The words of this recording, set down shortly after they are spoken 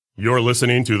You're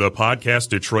listening to the Podcast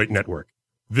Detroit Network.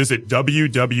 Visit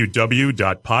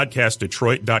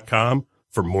www.podcastdetroit.com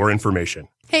for more information.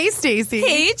 Hey, Stacey.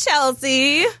 Hey,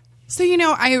 Chelsea. So,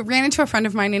 I ran into a friend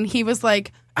of mine and he was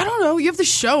like, I don't know, you have the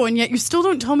show and yet you still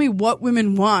don't tell me what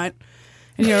women want.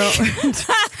 And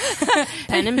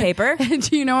pen and paper.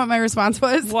 Do you know what my response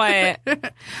was? What?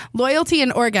 Loyalty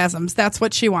and orgasms. That's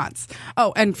what she wants.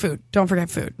 Oh, and food. Don't forget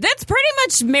food. That's pretty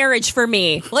much marriage for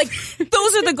me. Like,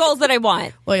 those are the goals that I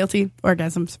want. Loyalty,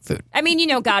 orgasms, food. I mean,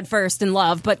 God first and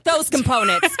love, but those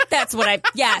components, that's what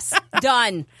yes,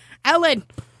 done. Ellen,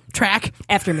 track.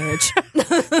 After marriage.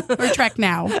 Or track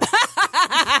now.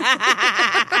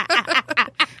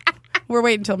 We're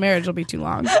waiting until marriage will be too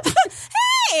long.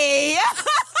 Hey!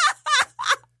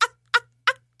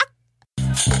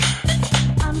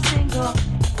 I'm single.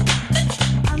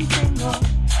 I'm single.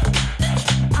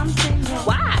 I'm single.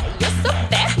 Why? You're so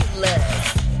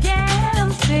fabulous. Yeah,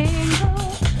 I'm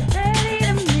single. Ready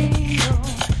to mingle.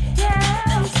 Yeah,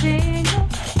 I'm single.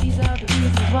 These are the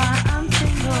reasons why I'm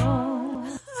single.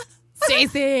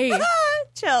 Stacey.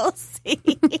 Chelsea.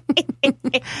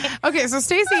 Okay, so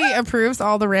Stacey approves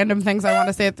all the random things I want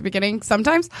to say at the beginning.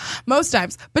 Sometimes, most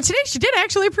times, but today she did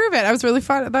actually approve it. I was really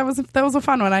fun. That was a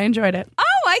fun one. I enjoyed it.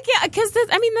 Oh, I can't, because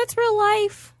that's real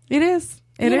life. It is.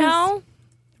 It is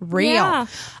real. Yeah.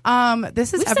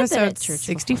 This is We've said that episode at church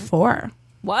 64.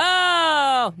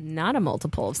 Whoa, not a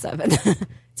multiple of 7.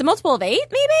 It's a multiple of 8,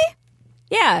 maybe.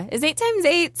 Yeah, is 8 times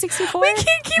 8 64? We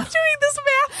can't keep doing this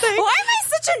math thing. Why am I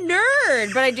such a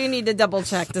nerd? But I do need to double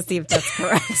check to see if that's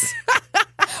correct.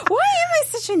 Why am I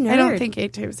such a nerd? I don't think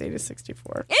 8 times 8 is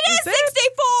 64. It is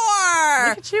 64!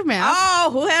 Look at you, man. Oh,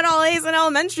 who had all A's in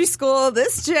elementary school?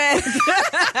 This chick. Did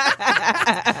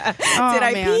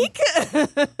I peak?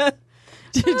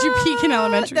 Did you peak in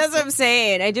elementary That's school? what I'm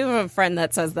saying. I do have a friend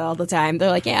that says that all the time. They're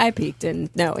like, yeah, I peaked in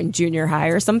junior high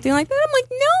or something like that. I'm like,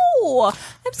 no,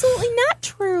 absolutely not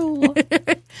true.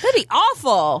 That'd be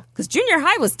awful because junior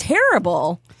high was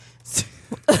terrible.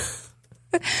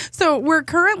 So we're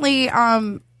currently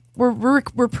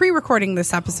we're pre-recording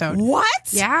this episode.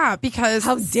 What? Yeah, because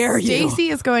How dare you. Stacey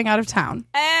is going out of town.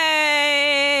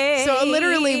 Hey. So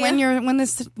literally, when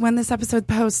this episode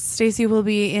posts, Stacey will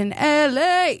be in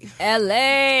L.A.,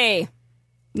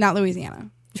 not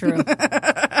Louisiana. True.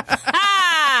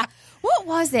 What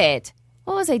was it?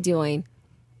 What was I doing?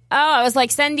 Oh, I was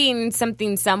like sending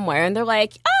something somewhere, and they're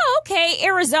like, "Oh, okay,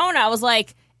 Arizona." I was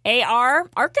like, "AR,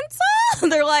 Arkansas?"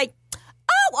 They're like,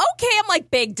 "Oh, okay." I'm like,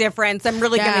 "Big difference. I'm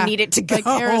really gonna need it to go." Like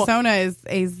Arizona is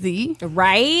A-Z.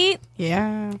 Right?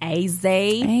 Yeah. A-Z.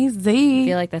 A-Z. I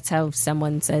feel like that's how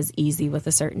someone says easy with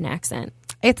a certain accent.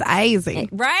 It's A-Z.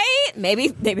 Right? Maybe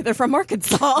they're from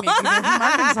Arkansas. Maybe they're from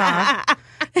Arkansas.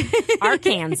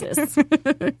 Arkansas.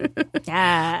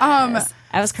 Yes.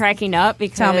 I was cracking up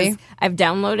Tell me. because I've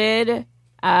downloaded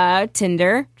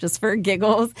Tinder just for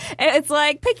giggles. And it's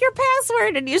like, pick your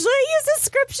password. And usually I use a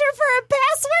scripture for a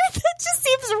password. That just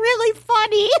seems really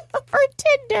funny for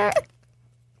Tinder.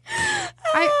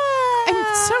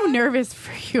 I'm so nervous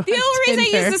for you. The only reason I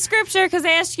use the scripture because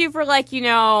they ask you for like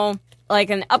an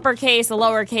uppercase, a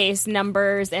lowercase,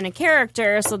 numbers, and a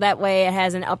character, so that way it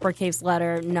has an uppercase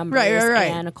letter, numbers,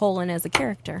 Right. and a colon as a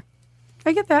character.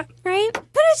 I get that. Right? But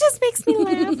it just makes me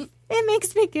laugh. It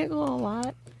makes me giggle a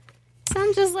lot. So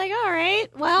I'm just like, all right,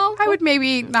 well. I would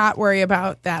maybe not worry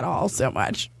about that all so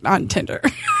much on Tinder.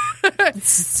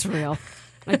 It's real.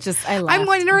 I laugh. I'm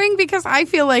wondering because I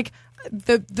feel like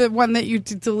the one that you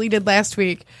deleted last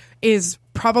week is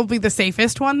probably the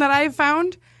safest one that I've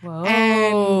found.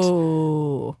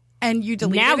 Whoa. And you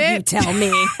deleted now it. you tell me.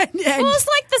 Well, it's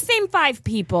like the same 5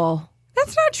 people.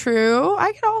 That's not true.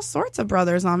 I get all sorts of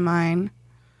brothers on mine.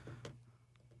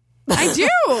 I do.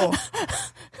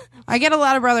 I get a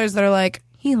lot of brothers that are like,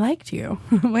 he liked you.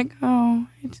 I'm like, oh,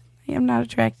 I am not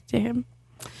attracted to him.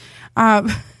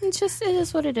 It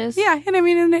is what it is. Yeah, and I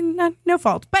mean, no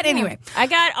fault. But anyway. I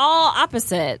got all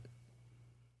opposite.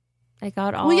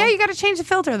 Well, yeah, you got to change the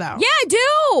filter, though. Yeah, I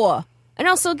do. And I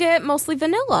also get mostly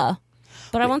vanilla.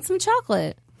 But I want some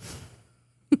chocolate.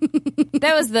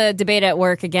 That was the debate at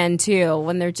work again, too,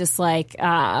 when they're just like,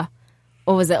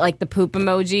 what was it, like the poop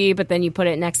emoji, but then you put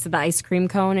it next to the ice cream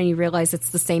cone and you realize it's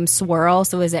the same swirl.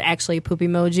 So is it actually a poop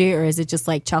emoji or is it just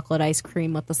like chocolate ice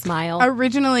cream with a smile?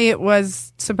 Originally, it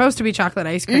was supposed to be chocolate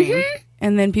ice cream,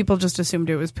 and then people just assumed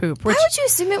it was poop. Which, Why would you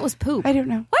assume it was poop? I don't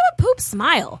know. Why would poop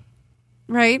smile?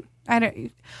 Right? I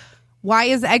don't. Why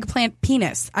is eggplant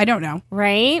penis? I don't know.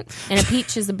 Right? And a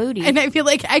peach is a booty. And I feel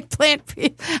like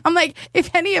I'm like,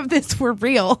 if any of this were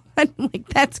real, I'm like,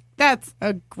 that's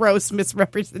a gross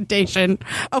misrepresentation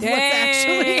of what's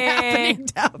actually happening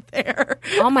down there.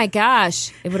 Oh my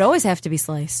gosh. It would always have to be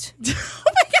sliced.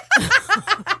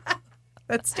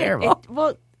 That's terrible.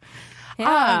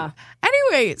 Yeah.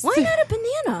 Anyways. Why not a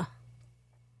banana?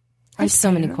 I have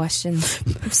so many questions.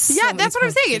 Yeah, that's what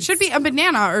I'm saying. It should be a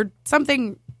banana or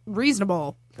something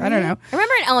reasonable. I don't know. I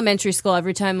remember in elementary school,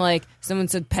 every time like someone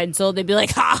said pencil, they'd be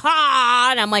like, ha ha.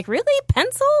 And I'm like, really?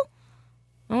 Pencil?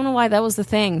 I don't know why that was the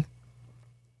thing.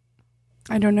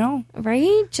 I don't know.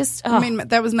 Right? Just, I mean,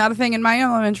 that was not a thing in my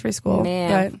elementary school.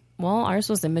 man. But Well, ours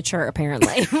was immature,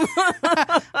 apparently.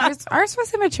 ours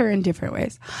was immature in different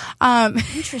ways.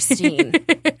 Interesting.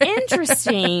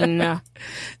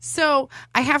 So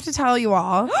I have to tell you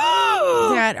all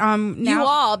that now You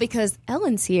all, because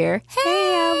Ellen's here.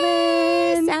 Hey,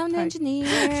 Ellen. Sound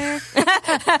engineer.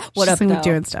 What up, she's though?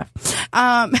 doing stuff.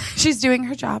 She's doing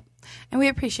her job, and we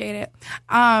appreciate it.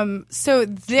 So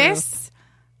this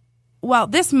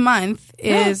month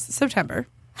is September.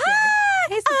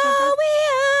 Hey, September. Oh, we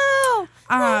all.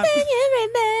 You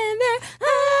remember.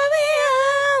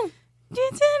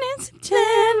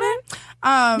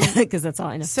 Oh, because that's all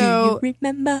I know. So Do you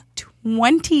remember?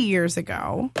 20 years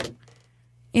ago,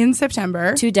 in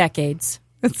September, 2 decades.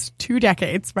 it's 2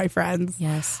 decades, my friends.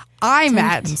 Yes. I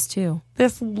met too.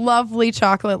 this lovely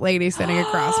chocolate lady sitting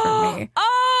across from me.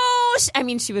 Oh, I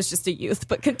mean, she was just a youth,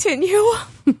 but continue.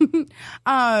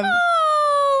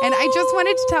 And I just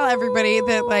wanted to tell everybody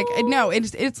that, like, no,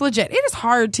 it's legit. It is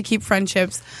hard to keep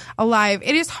friendships alive.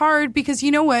 It is hard because,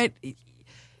 you know what?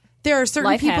 There are certain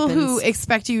Life people who happens.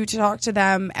 expect you to talk to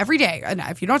them every day. And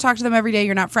if you don't talk to them every day,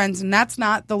 you're not friends. And that's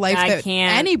not the life I that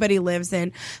can't. anybody lives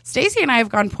in. Stacey and I have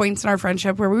gone points in our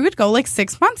friendship where we would go like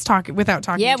 6 months without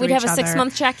talking Yeah, to we'd each have a other.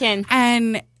 6-month check-in.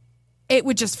 And it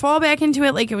would just fall back into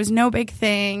it like it was no big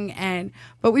thing.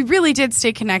 But we really did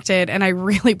stay connected. And I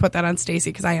really put that on Stacey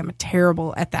because I am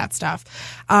terrible at that stuff.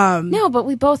 No, but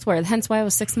we both were. Hence why it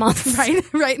was 6 months.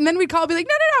 Right. And then we'd call and be like,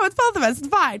 no, it's both of us. It's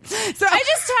fine. So I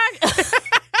just talked.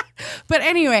 But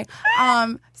anyway,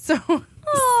 so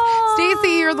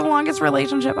Stacey, you're the longest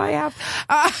relationship I have.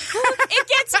 It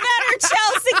gets better,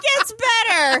 Chelsea. It gets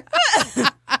better.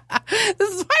 This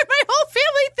is why my whole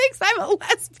family thinks I'm a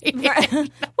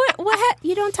lesbian. What?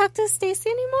 You don't talk to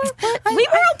Stacey anymore? What? We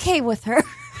were okay with her.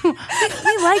 We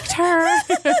liked her.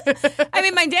 I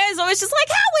mean, my dad is always just like,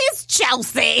 "How is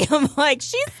Chelsea?" I'm like,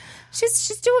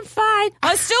 She's doing fine.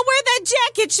 I still wear that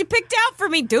jacket she picked out for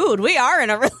me. Dude, we are in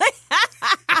a really...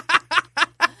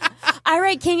 All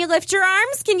right, can you lift your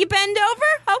arms? Can you bend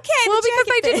over? Okay. Well, the because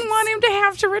I jacket didn't fits. want him to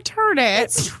have to return it.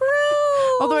 It's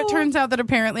true. Although it turns out that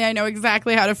apparently I know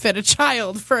exactly how to fit a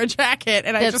child for a jacket,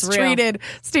 and I That's just real. treated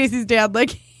Stacey's dad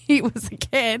like he was a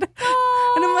kid.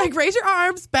 And I'm like, raise your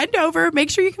arms, bend over, make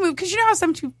sure you can move. Because you know how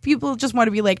some people just want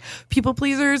to be like people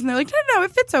pleasers, and they're like, no,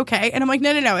 it fits okay. And I'm like,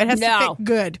 no, it has to fit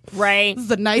good. Right. This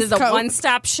is a nice This is coat. a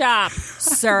one-stop shop,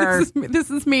 sir.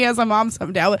 This is me as a mom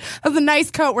someday. That's a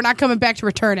nice coat. We're not coming back to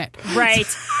return it. Right.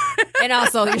 And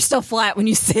also, you're still flat when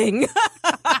you sing.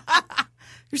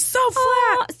 You're so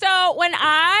flat. So when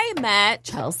I met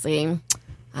Chelsea,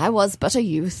 I was but a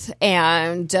youth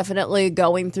and definitely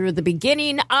going through the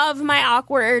beginning of my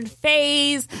awkward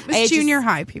phase. It was junior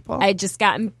high, people. I had just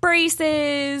gotten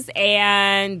braces,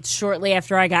 and shortly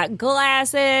after I got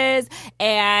glasses,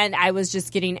 and I was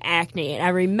just getting acne. And I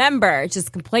remember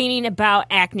just complaining about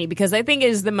acne because I think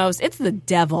it's the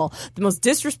devil. The most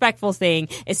disrespectful thing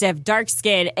is to have dark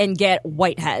skin and get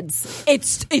whiteheads.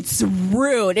 It's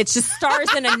rude. It's just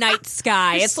stars in a night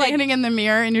sky. You're It's like, standing in the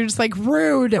mirror and you're just like,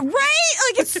 rude. right?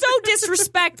 Like, it's so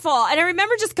disrespectful. And I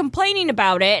remember just complaining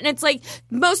about it. And it's like,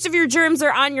 most of your germs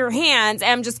are on your hands.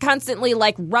 And I'm just constantly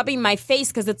like rubbing my face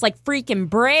because it's like freaking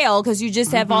Braille because you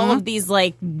just have all of these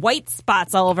like white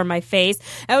spots all over my face.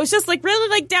 I was just like really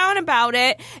like down about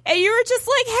it. And you were just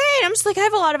like, hey, and I'm just like, I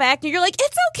have a lot of acne. You're like,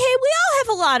 it's okay. We all have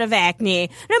a lot of acne.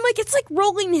 And I'm like, it's like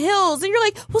rolling hills. And you're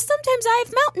like, well, sometimes I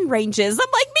have mountain ranges.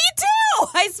 I'm like, me too.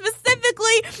 I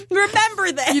specifically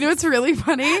remember this. You know what's really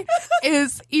funny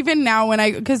is even now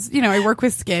when because you know I work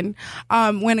with skin,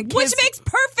 Which makes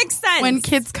perfect sense. when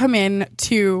kids come in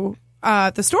to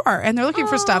the store and they're looking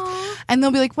for stuff, and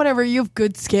they'll be like, whatever, you have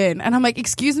good skin, and I'm like,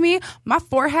 excuse me, my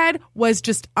forehead was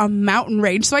just a mountain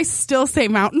range, so I still say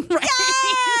mountain range.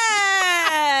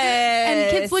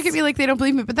 And kids look at me like they don't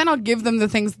believe me, but then I'll give them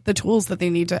the tools that they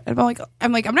need to. And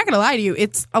I'm not going to lie to you.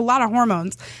 It's a lot of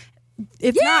hormones.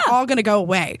 it's not all going to go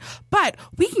away, but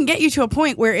we can get you to a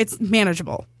point where it's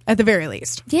manageable at the very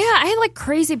least. Yeah, I had like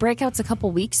crazy breakouts a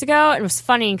couple weeks ago. It was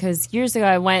funny because years ago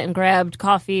I went and grabbed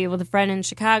coffee with a friend in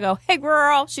Chicago. Hey,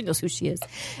 girl. She knows who she is.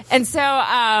 And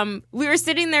so we were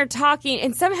sitting there talking,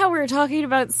 and somehow we were talking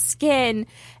about skin.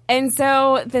 And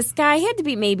so this guy had to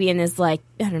be maybe in his, like,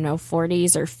 I don't know,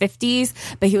 40s or 50s.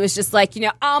 But he was just like,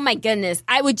 oh, my goodness,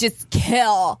 I would just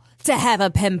kill to have a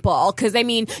pimple. Because, I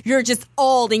mean, you're just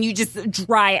old and you just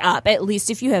dry up. At least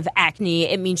if you have acne,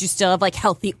 it means you still have, like,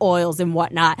 healthy oils and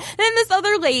whatnot. And then this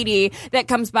other lady that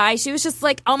comes by, she was just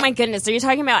like, oh, my goodness, are you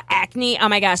talking about acne? Oh,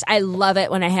 my gosh, I love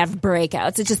it when I have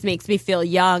breakouts. It just makes me feel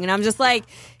young. And I'm just like,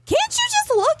 can't you just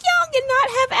look young and not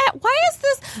have why is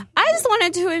this? I just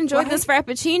wanted to enjoy this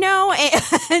Frappuccino,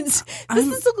 and this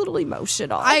is a little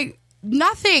emotional.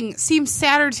 Nothing seems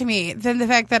sadder to me than the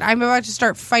fact that I'm about to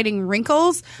start fighting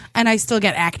wrinkles and I still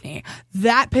get acne.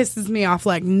 That pisses me off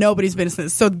like nobody's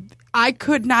business. So I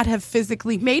could not have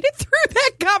physically made it through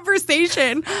that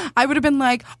conversation. I would have been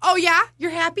like, oh yeah,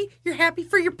 you're happy? You're happy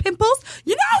for your pimples?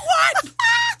 You know what?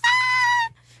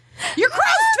 Your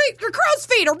crow's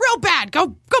feet are real bad.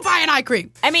 Go buy an eye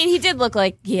cream. I mean, he did look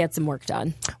like he had some work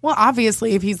done. Well,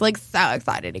 obviously, if he's like so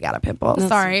excited he got a pimple.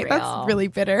 Sorry, that's really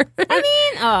bitter. I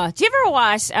mean, do you ever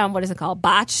watch, what is it called?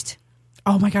 Botched?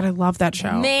 Oh my God, I love that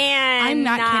show. Man. I'm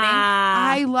not kidding.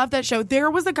 I love that show.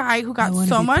 There was a guy who got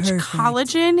so much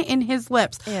collagen in his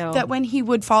lips that when he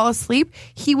would fall asleep,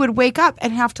 he would wake up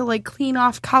and have to like clean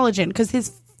off collagen because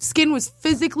his skin was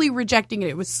physically rejecting it.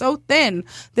 It was so thin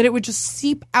that it would just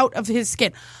seep out of his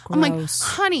skin. Gross. I'm like,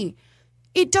 honey,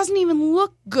 it doesn't even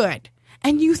look good.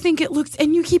 And you think it looks,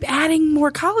 and you keep adding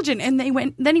more collagen. And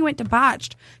then he went to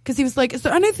Botched because he was like, is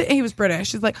there anything, he was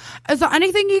British. He's like, is there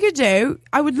anything you could do?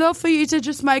 I would love for you to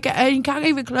just make it, and he can't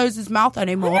even close his mouth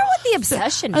anymore. I wonder what the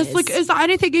obsession is. I was like, is there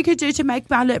anything you could do to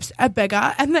make my lips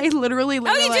bigger? And they literally you do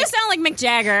sound like Mick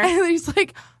Jagger. And he's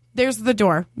like, there's the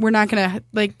door. We're not gonna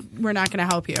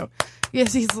help you.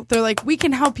 Yes, they're like, we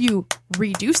can help you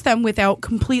reduce them without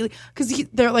completely, because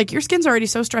they're like, your skin's already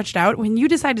so stretched out. When you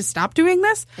decide to stop doing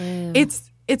this,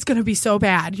 it's gonna be so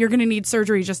bad. You're gonna need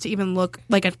surgery just to even look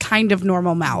like a kind of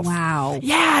normal mouth. Wow.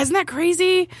 Yeah, isn't that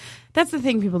crazy? That's the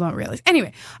thing people don't realize.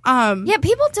 Anyway, yeah,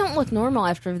 people don't look normal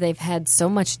after they've had so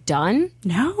much done.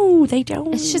 No, they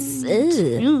don't. It's just,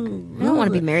 I don't want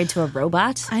to be married to a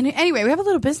robot. Anyway, we have a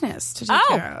little business to take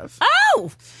care of.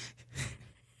 Oh!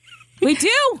 We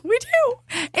do. We do.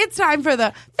 It's time for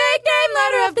the fake name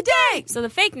letter of the day. So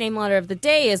the fake name letter of the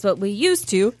day is what we use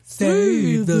to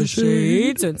save the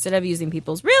shade. So instead of using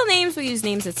people's real names, we use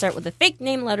names that start with the fake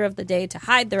name letter of the day to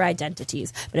hide their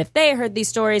identities. But if they heard these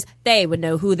stories, they would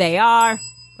know who they are.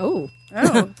 Oh,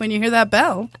 when you hear that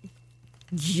bell,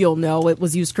 you'll know it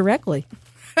was used correctly.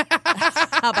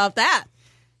 How about that?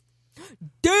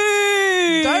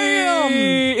 Damn!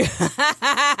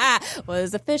 What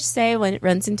does a fish say when it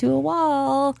runs into a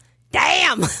wall?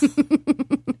 Damn! It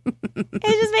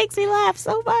just makes me laugh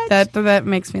so much. That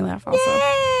makes me laugh also.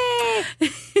 Yay!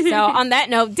 So on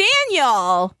that note,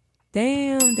 Daniel.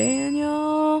 Damn,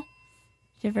 Daniel.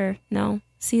 Did you ever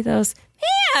see those?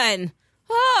 Man!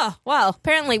 Oh, well,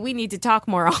 apparently we need to talk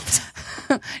more often.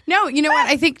 No, you know what?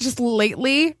 I think just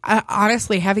lately,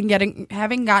 honestly, having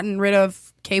gotten rid of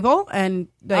cable and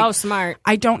smart.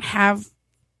 I don't have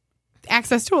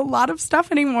access to a lot of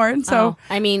stuff anymore, and so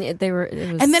I mean, it was,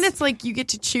 and then it's like you get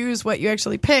to choose what you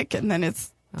actually pick, and then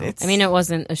it's. I mean, it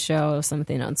wasn't a show of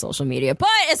something on social media, but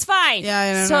it's fine. Yeah,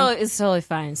 I don't know. It's totally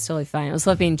fine. It's totally fine. I was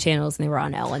flipping channels and they were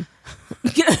on Ellen.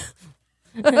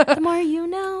 The more you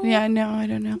know. Yeah, no, I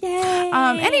don't know. Yay.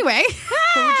 Anyway,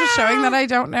 we're just showing that I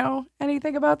don't know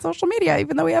anything about social media,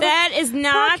 even though we have that is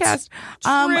not podcast.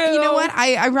 True. You know what?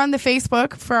 I run the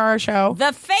Facebook for our show.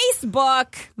 The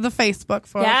Facebook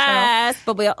for our show. Yes,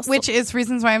 but we also, which is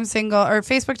Reasons Why I'm Single, or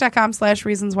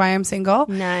Facebook.com/Reasons Why I'm Single.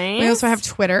 Nice. We also have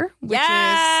Twitter, which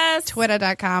yes. is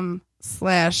Twitter.com/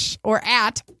 or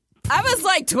at. I was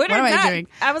like, Twitter. What am I doing?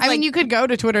 I mean, you could go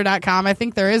to Twitter.com. I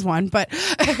think there is one, but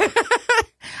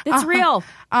it's real.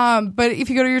 But if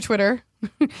you go to your Twitter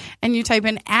and you type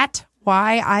in at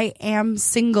why I am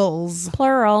singles,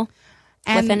 plural,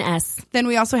 and with an S. Then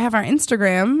we also have our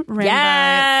Instagram,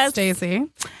 ran by Stacy.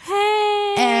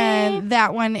 Hey. And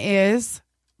that one is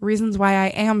Reasons Why I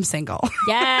Am Single.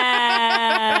 Yes.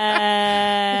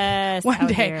 One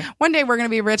day we're going to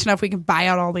be rich enough we can buy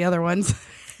out all the other ones.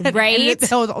 Right. And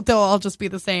they'll all just be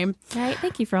the same. Right.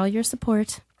 Thank you for all your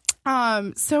support.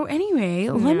 So anyway,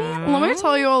 let me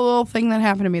tell you a little thing that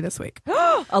happened to me this week.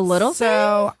 A little?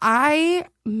 So I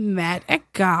met a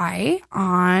guy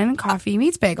on Coffee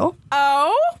Meets Bagel.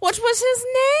 Oh, what was his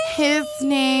name? His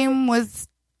name was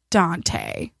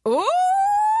Dante. Ooh.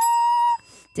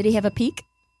 Did he have a peak?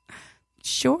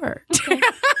 Sure. It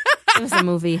was a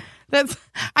movie.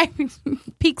 I mean,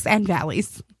 peaks and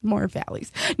valleys. More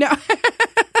valleys. No.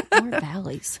 More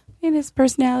valleys. In his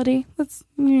personality. I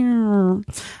really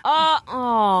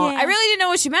didn't know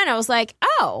what she meant. I was like,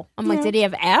 oh. I'm like, did he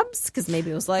have abs? Because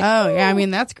maybe it was like, oh, yeah. I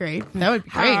mean, that's great. That would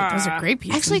be great. Those are great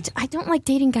pieces. Actually, I don't like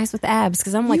dating guys with abs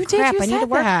because I'm like, You did, crap, you I need to said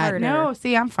work that. harder. No,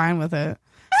 see, I'm fine with it.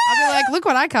 I'll be like, look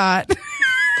what I caught.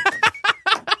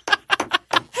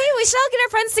 Hey, we should all get our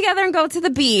friends together and go to the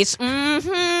beach.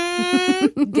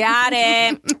 Mm-hmm. Got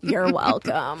it. You're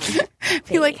welcome.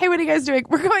 Be like, hey, what are you guys doing?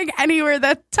 We're going anywhere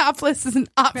that topless is an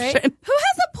option. Right? Who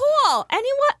has a pool?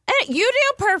 Anyone? You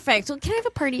do? Perfect. Well, can I have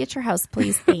a party at your house,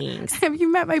 please? Thanks. Have you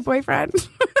met my boyfriend?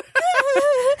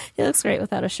 He looks great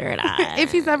without a shirt on.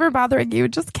 If he's ever bothering you,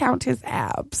 just count his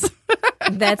abs.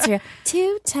 That's your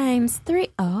 2 times 3.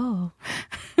 Oh,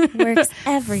 works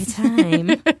every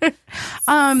time.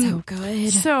 So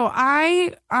good. So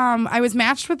I was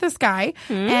matched with this guy,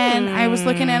 and I was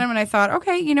looking at him, and I thought,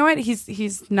 okay, you know what?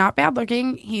 He's not bad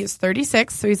looking. He's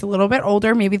 36, so he's a little bit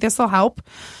older. Maybe this will help.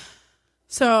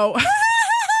 So,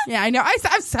 yeah, I know. I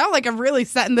sound like I'm really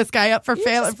setting this guy up for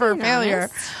failure.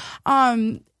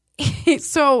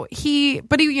 So he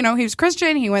was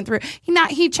Christian. He went through.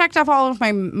 He checked off all of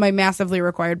my massively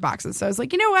required boxes. So I was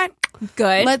like, you know what?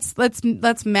 Good.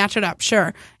 Let's match it up.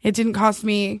 Sure. It didn't cost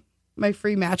me my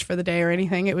free match for the day or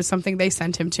anything. It was something they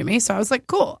sent him to me. So I was like,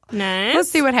 cool. Nice.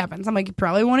 Let's see what happens. I'm like, he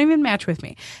probably won't even match with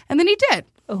me. And then he did.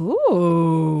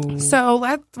 Ooh. So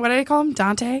what did I call him?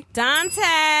 Dante. Dante.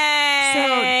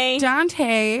 So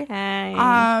Dante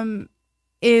Hey.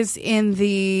 is in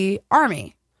the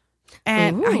Army.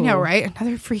 And I know, right?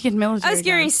 Another freaking military. I was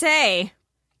going to say. I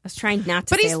was trying not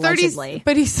to say he's allegedly.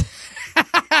 But he's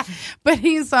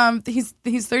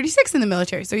 36 in the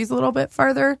military, so he's a little bit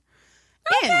farther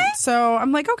in. So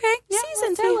I'm like, okay, yeah,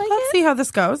 Seasoned, let's see how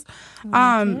this goes.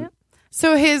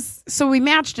 So we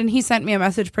matched, and he sent me a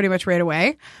message pretty much right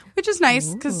away, which is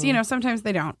nice because sometimes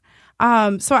they don't.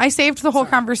 So I saved the whole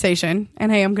conversation,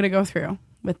 and hey, I'm going to go through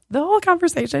with the whole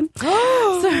conversation.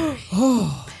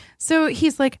 So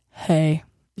he's like, hey.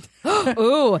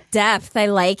 Ooh, depth. I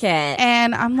like it.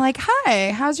 And I'm like,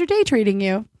 hi, how's your day treating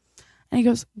you? And he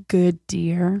goes, good,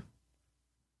 dear.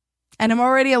 And I'm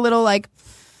already a little like,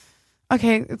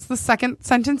 okay, it's the second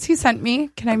sentence he sent me.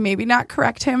 Can I maybe not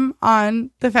correct him on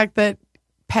the fact that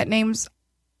pet names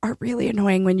are really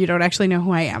annoying when you don't actually know who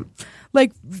I am?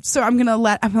 Like, so I'm gonna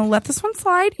let this one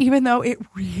slide, even though it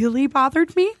really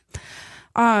bothered me.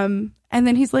 And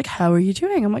then he's like, how are you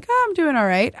doing? I'm like, oh, I'm doing all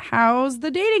right. How's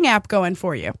the dating app going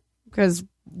for you? Because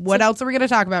what else are we going to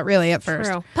talk about really at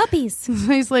first? True. Puppies.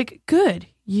 He's like, good.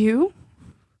 You?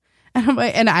 And I'm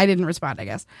like, and I didn't respond, I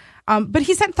guess. But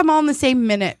he sent them all in the same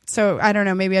minute. So I don't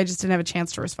know. Maybe I just didn't have a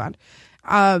chance to respond.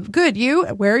 Good. You?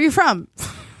 Where are you from?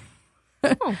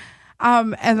 Oh.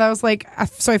 And I was like,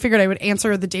 so I figured I would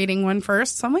answer the dating one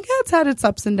first. So I'm like, it's had its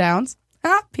ups and downs.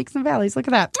 Peaks and valleys. Look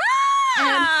at that.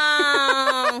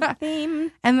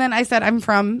 Theme. And then I said, I'm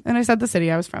from, and I said the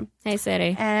city I was from. Hey,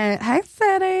 city. And hi,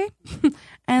 city.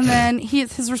 And then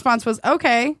his response was,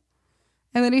 okay.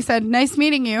 And then he said, nice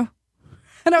meeting you.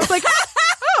 And I was like,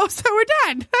 oh, so we're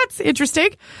done. That's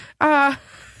interesting.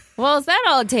 Well, is that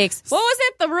all it takes? What was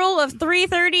it? The rule of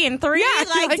 3:30 and 3? Yeah,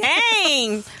 like,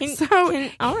 dang.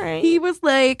 All right. He was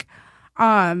like,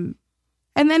 and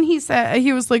then he said,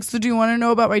 he was like, so do you want to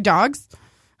know about my dogs?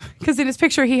 Because in his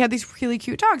picture, he had these really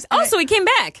cute dogs. Oh, so he came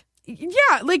back.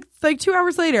 Yeah, like 2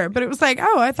 hours later. But it was like,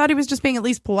 oh, I thought he was just being at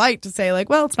least polite to say, like,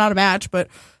 well, it's not a match, but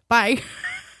bye.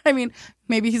 I mean,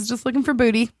 maybe he's just looking for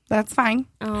booty. That's fine.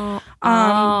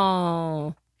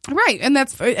 Oh. Right. And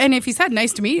if he said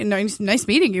nice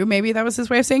meeting you, maybe that was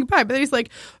his way of saying goodbye. But then he's like,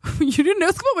 you didn't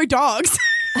ask about my dogs.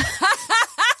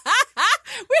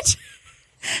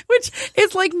 Which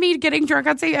is like me getting drunk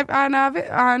on St.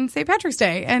 Patrick's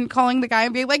Day and calling the guy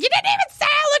and being like, you didn't even say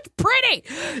I looked pretty.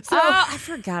 So I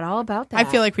forgot all about that. I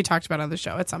feel like we talked about it on the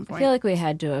show at some point. I feel like we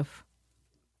had to have.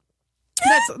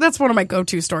 That's one of my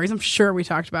go-to stories. I'm sure we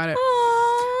talked about it.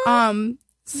 And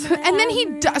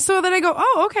then so then I go,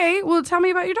 oh, okay. Well, tell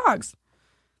me about your dogs.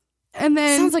 And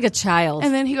then Sounds like a child.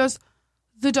 And then he goes,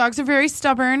 the dogs are very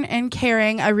stubborn and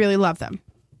caring. I really love them.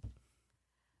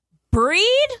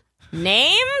 Breed?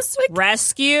 Names?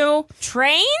 Rescue?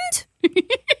 Trained?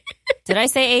 Did I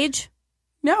say age?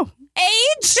 No.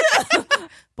 Age?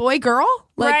 Boy, girl?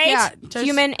 Like, right? Yeah, just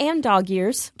human and dog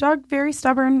years. Dog, very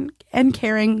stubborn and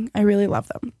caring. I really love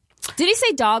them. Did he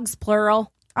say dogs,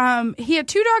 plural? He had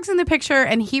 2 dogs in the picture,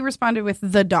 and he responded with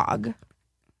the dog.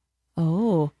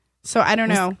 Oh. So I don't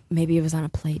know. Maybe it was on a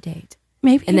play date.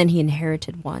 Maybe. And then he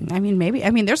inherited one. I mean, maybe. I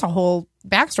mean, there's a whole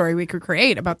backstory we could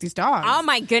create about these dogs. Oh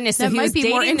my goodness! So that he might was be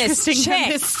more dating this interesting than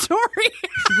chick. this story.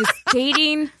 He was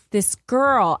dating this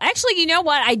girl. Actually, you know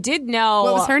what? I did know.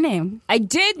 What was her name? I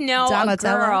did know a Donatella?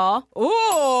 girl.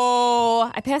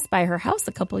 Ooh, I passed by her house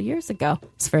a couple years ago.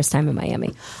 It's the first time in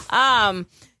Miami.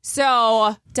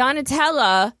 So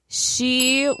Donatella,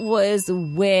 she was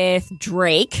with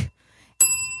Drake,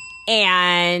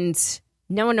 and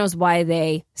no one knows why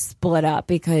they split up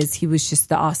because he was just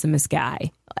the awesomest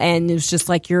guy. And it was just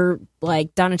like, you're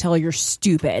like, Donatella, you're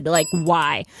stupid. Like,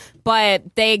 why?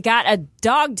 But they got a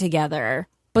dog together,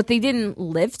 but they didn't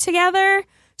live together.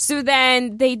 So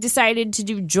then they decided to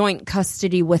do joint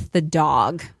custody with the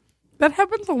dog. That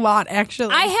happens a lot,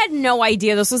 actually. I had no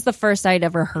idea. This was the first I'd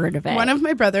ever heard of it. One of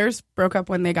my brothers broke up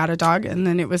when they got a dog, and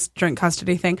then it was joint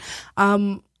custody thing.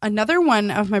 Another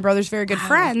one of my brother's very good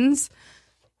friends,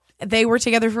 they were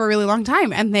together for a really long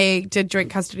time, and they did joint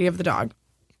custody of the dog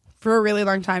for a really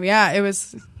long time. Yeah,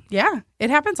 it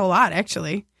happens a lot,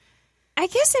 actually. I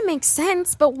guess it makes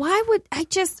sense, but why would I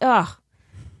just, But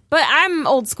I'm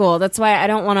old school. That's why I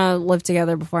don't want to live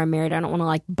together before I'm married. I don't want to,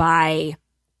 like, buy,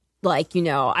 like, you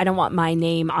know, I don't want my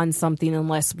name on something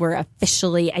unless we're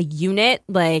officially a unit.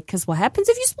 Like, because what happens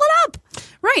if you split up?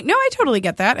 Right. No, I totally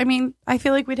get that. I mean, I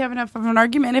feel like we'd have enough of an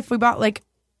argument if we bought, like,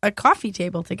 a coffee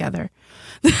table together.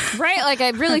 Right? Like, I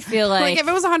really feel like... Like, if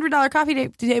it was a $100 coffee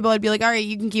table, I'd be like, all right,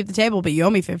 you can keep the table, but you owe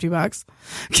me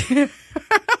 $50.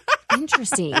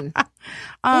 Interesting.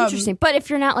 Interesting. But if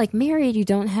you're not, like, married, you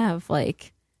don't have,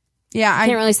 like... Yeah, I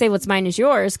can't really say what's mine is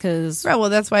yours because... Right, well,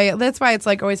 that's why it's,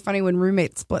 like, always funny when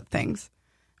roommates split things.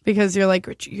 Because you're like,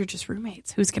 you're just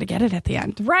roommates. Who's going to get it at the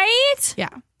end? Right? Yeah.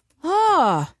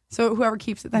 Oh. So whoever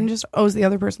keeps it then just owes the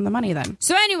other person the money then.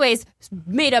 So anyways,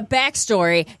 made up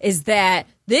backstory is that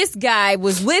this guy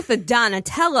was with a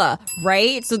Donatella,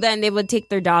 right? So then they would take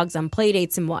their dogs on play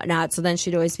dates and whatnot. So then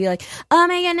she'd always be like, oh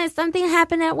my goodness, something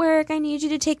happened at work. I need you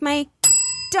to take my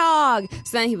dog.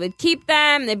 So then he would keep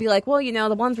them. They'd be like, well, you know,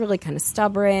 the one's really kind of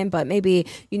stubborn, but maybe,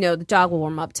 you know, the dog will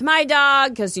warm up to my dog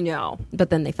because, you know, but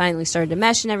then they finally started to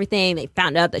mesh and everything. They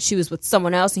found out that she was with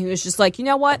someone else and he was just like, you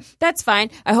know what? That's fine.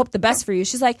 I hope the best for you.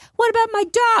 She's like, what about my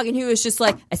dog? And he was just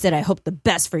like, I said, I hope the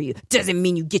best for you. Doesn't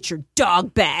mean you get your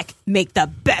dog back. Make the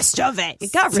best of it.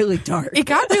 It got really dark. It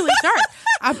got really dark.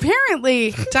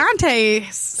 Apparently,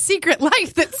 Dante's secret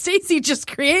life that Stacey just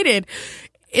created,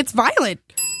 it's violent.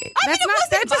 It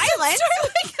wasn't violent.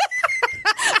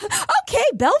 Okay,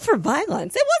 bell for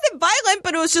violence. It wasn't violent,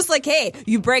 but it was just like, hey,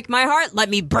 you break my heart, let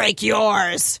me break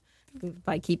yours.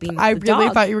 By keeping I the really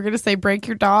dog. thought you were going to say break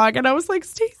your dog, and I was like,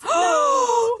 Stacey.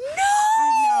 Oh, no.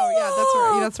 I know. Yeah, that's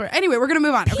right. That's right. Anyway, we're going to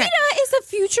move on. Okay. PETA is a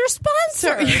future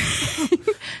sponsor.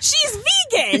 She's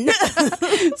vegan.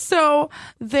 So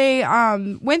they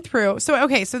went through. So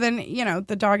then, you know,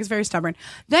 the dog is very stubborn.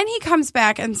 Then he comes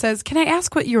back and says, can I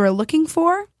ask what you were looking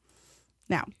for?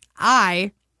 Now,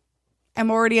 I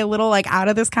am already a little like out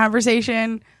of this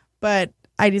conversation, but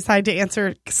I decide to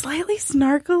answer slightly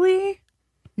snarkily.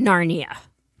 Narnia.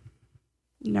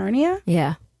 Narnia?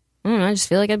 Yeah. I just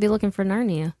feel like I'd be looking for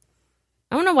Narnia.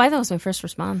 I don't know why that was my first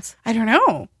response. I don't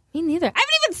know. Me neither. I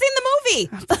haven't even seen the movie.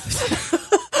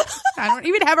 I don't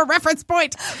even have a reference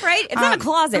point. Right? It's in a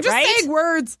closet, I'm just right? saying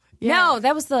words. No,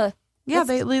 that was the... Yeah,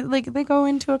 they go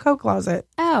into a coat closet.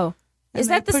 Oh. Is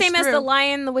they that the push same as through. The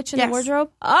Lion, the Witch, and Yes. the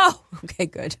Wardrobe? Oh, okay,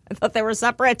 good. I thought they were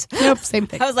separate. Nope, same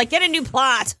thing. I was like, get a new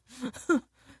plot.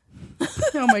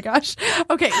 Oh my gosh.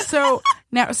 Okay, so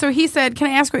he said, "Can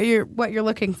I ask what you're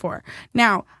looking for?"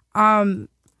 Now,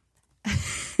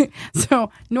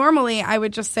 so normally I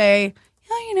would just say,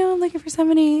 "Oh, you know, I'm looking for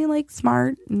somebody like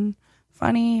smart and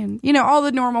funny and, you know, all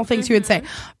the normal things you would say."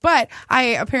 But I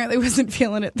apparently wasn't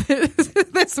feeling it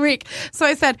this week. So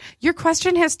I said, "Your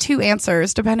question has two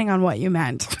answers depending on what you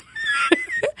meant."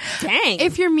 Dang.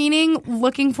 If you're meaning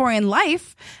looking for in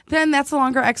life, then that's a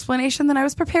longer explanation than I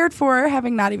was prepared for,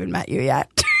 having not even met you yet.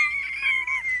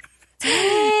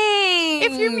 Dang.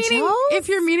 If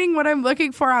you're meaning what I'm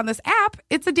looking for on this app,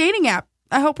 it's a dating app.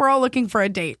 I hope we're all looking for a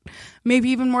date. Maybe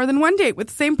even more than one date with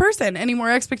the same person. Any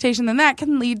more expectation than that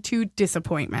can lead to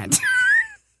disappointment.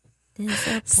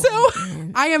 So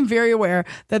I am very aware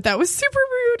that was super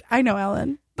rude. I know,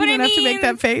 Ellen. But you I don't have to mean- make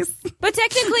that face. But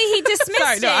technically, he dismissed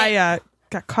Sorry, it. no, I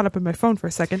got caught up in my phone for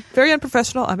a second. Very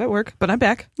unprofessional. I'm at work, but I'm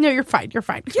back. No, you're fine. You're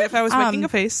fine. If I was making a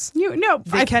face,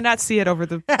 I cannot see it over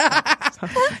the.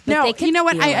 No, they can you know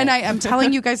what? feel I it. am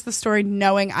telling you guys the story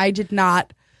knowing I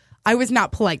was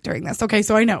not polite during this. Okay,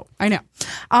 so I know.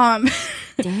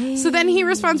 So then he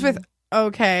responds with,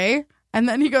 "Okay." And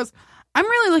then he goes, "I'm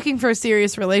really looking for a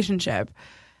serious relationship,"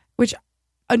 which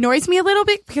annoys me a little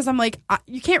bit because I'm like,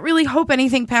 you can't really hope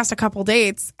anything past a couple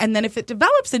dates. And then if it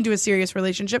develops into a serious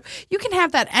relationship, you can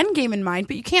have that end game in mind,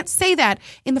 but you can't say that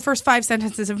in the first 5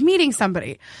 sentences of meeting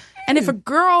somebody. And if a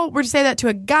girl were to say that to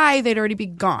a guy, they'd already be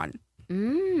gone.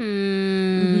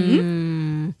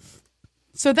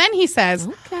 So then he says,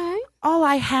 Okay. all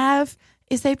I have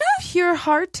is a pure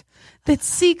heart that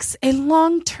seeks a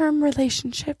long-term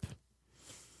relationship.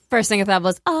 First thing I thought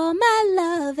was, all my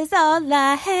love is all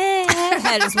I have.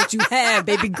 That is what you had,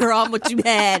 baby girl. I'm what you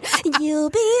had. You'll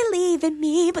be leaving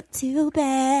me, but too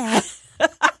bad.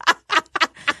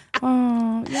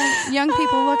 Oh, young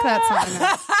people, look that song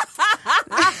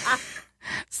up.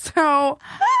 So,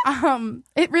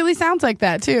 it really sounds like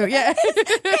that too. Yeah.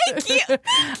 Thank you.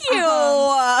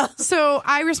 So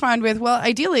I respond with, well,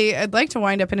 ideally, I'd like to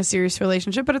wind up in a serious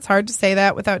relationship, but it's hard to say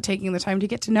that without taking the time to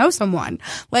get to know someone.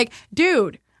 Like,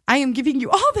 dude, I am giving you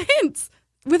all the hints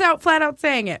without flat out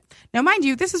saying it. Now, mind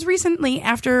you, this is recently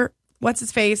after what's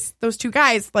his face, those 2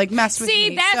 guys like messed with me.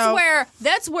 See,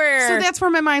 that's where. So that's where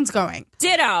my mind's going.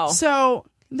 Ditto. So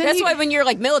then That's why when you're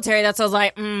like military, that's what I was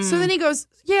like, So then he goes,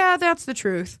 yeah, that's the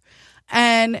truth.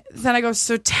 And then I go,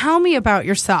 so tell me about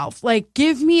yourself. Like,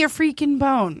 give me a freaking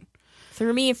bone.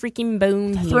 threw me a freaking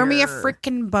bone here. Throw me a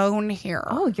freaking bone here.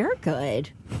 Oh, you're good.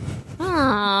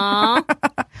 Aww.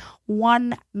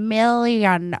 $1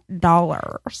 million.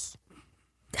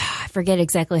 I forget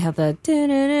exactly how the...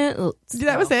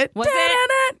 That was it. Was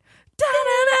it?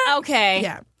 Okay.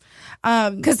 Yeah.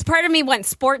 Because part of me went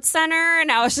Sports Center,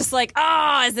 and I was just like,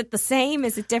 oh, is it the same?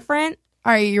 Is it different?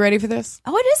 All right, you ready for this?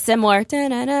 Oh, it is similar.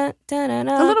 A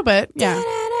little bit, yeah.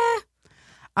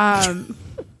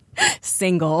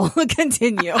 Single.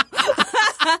 Continue.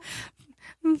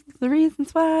 The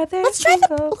reasons why they're Let's draw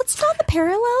the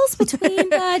parallels between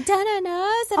the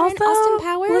da-na-nas and Austin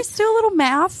Powers. Let's do a little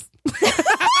math.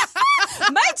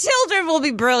 My children will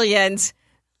be brilliant.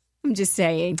 I'm just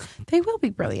saying. They will be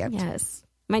brilliant. Yes.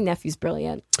 My nephew's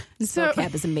brilliant. So-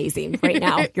 Vocab is amazing right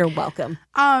now. You're welcome.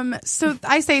 So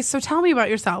I say, so tell me about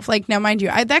yourself. Like, now, mind you,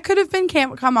 that could have been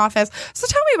come off as, so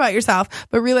tell me about yourself.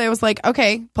 But really, I was like,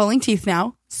 okay, pulling teeth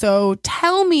now. So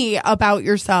tell me about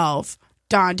yourself,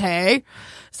 Dante.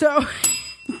 So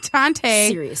Dante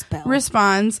Serious bell.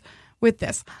 responds with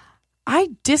this. I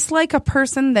dislike a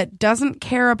person that doesn't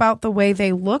care about the way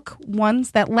they look,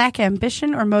 ones that lack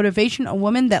ambition or motivation, a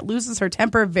woman that loses her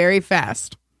temper very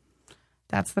fast.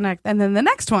 That's the next. And then the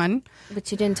next one.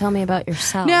 But you didn't tell me about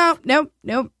yourself. No,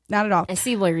 not at all. I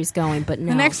see where he's going, but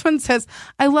no. The next one says,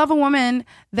 I love a woman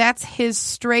that's his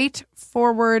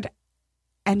straightforward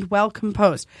and well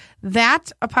composed.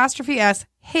 That apostrophe S,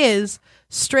 his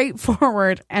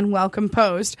straightforward and well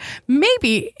composed.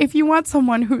 Maybe if you want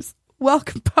someone who's well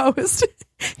composed,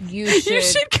 you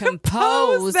should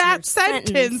compose that your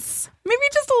sentence. Maybe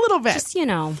just a little bit. Just,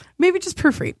 Maybe just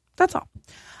proofread. That's all.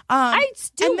 I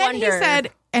do and then wonder. he said,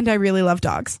 and I really love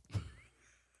dogs.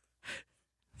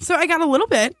 So I got a little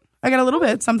bit,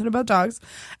 something about dogs.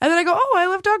 And then I go, oh, I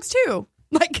love dogs too.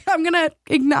 Like, I'm gonna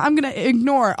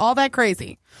ignore all that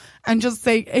crazy and just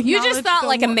say, You just thought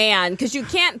like a man, because you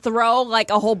can't throw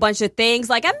like a whole bunch of things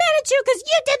like, I'm mad at you because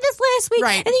you did this last week.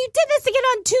 Right. And then you did this again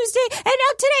on Tuesday. And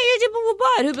now today you did blah, blah, blah.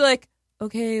 And he'll be like,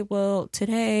 okay, well,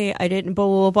 today I didn't blah,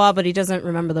 blah, blah, blah, but he doesn't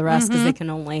remember the rest because they can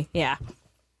only, yeah.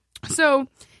 So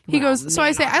he goes, so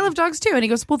I say, I love dogs too. And he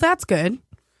goes, well, that's good.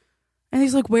 And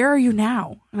he's like, where are you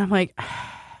now? And I'm like,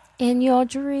 In your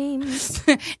dreams.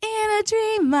 in a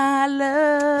dream, my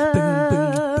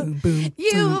love,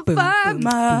 you will find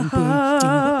my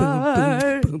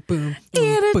heart. In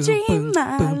a dream,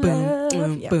 my love.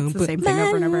 Yeah, it's the same thing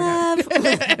over and over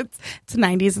again. It's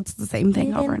 90s. It's the same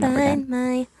thing over and over again.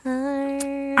 My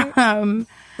heart.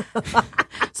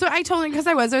 So I told him, because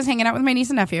I was hanging out with my niece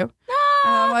and nephew. And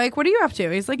I'm like, what are you up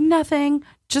to? He's like, nothing.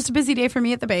 Just a busy day for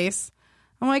me at the base.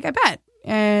 I'm like, I bet.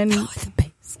 And The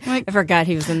base. I'm like, I forgot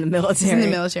he was in the military. he's in the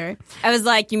military. I was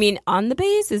like, you mean on the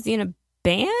base? Is he in a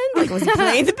band? Like, was he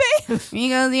playing the bass? He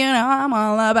goes, I'm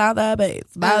all about the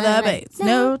bass. About the bass.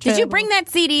 No Did you trouble. bring that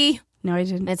CD? No, I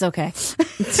didn't. It's okay. Slap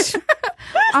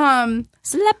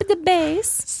the bass.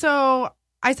 So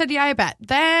I said, yeah, I bet.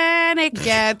 Then it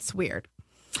gets weird.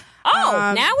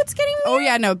 Oh, now it's getting weird? Oh,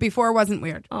 yeah, no. Before it wasn't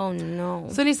weird. Oh, no.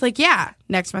 So then he's like, yeah.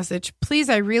 Next message. Please,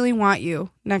 I really want you.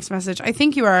 Next message. I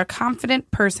think you are a confident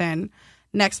person.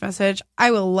 Next message. I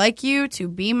will like you to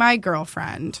be my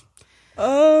girlfriend.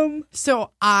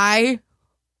 So I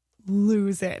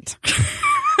lose it.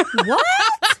 What?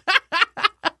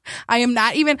 I am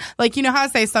not even, like, you know how I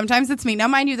say sometimes it's me. Now,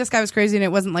 mind you, this guy was crazy and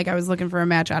it wasn't like I was looking for a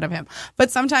match out of him.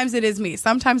 But sometimes it is me.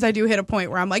 Sometimes I do hit a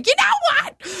point where I'm like, you know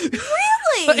what?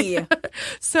 Really?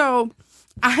 So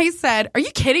I said, are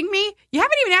you kidding me? You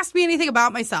haven't even asked me anything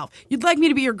about myself. You'd like me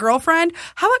to be your girlfriend?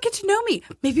 How about get to know me?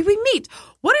 Maybe we meet.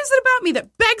 What is it about me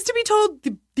that begs to be told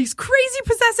these crazy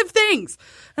possessive things?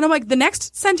 And I'm like, the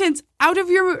next sentence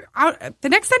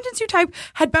you type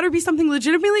had better be something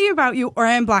legitimately about you or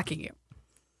I am blocking you.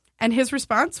 And his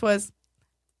response was,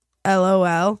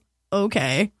 LOL,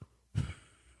 okay.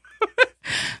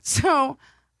 So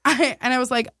I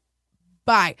was like,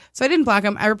 bye. So I didn't block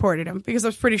him. I reported him because I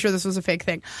was pretty sure this was a fake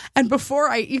thing. And before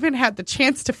I even had the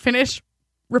chance to finish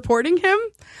reporting him,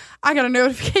 I got a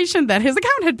notification that his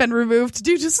account had been removed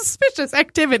due to suspicious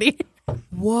activity.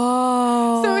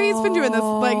 Whoa. So he's been doing this,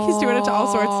 like, he's doing it to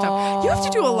all sorts of stuff. You have to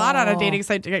do a lot on a dating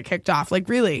site to get kicked off, like,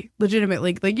 really,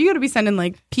 legitimately. Like, you got to be sending,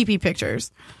 like, pee-pee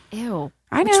pictures. Ew.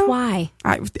 I know. Why?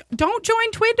 Don't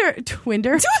join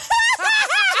Twinder.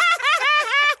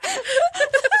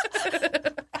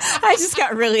 I just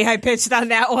got really high pitched on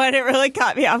that one. It really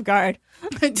caught me off guard.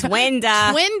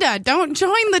 Twinda. Don't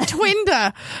join the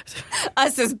Twinda.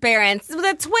 Us as parents.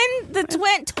 The Twitter.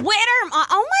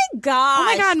 Oh my God. Oh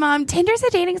my God, Mom. Tinder's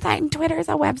a dating site and Twitter's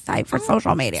a website for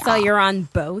social media. So you're on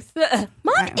both?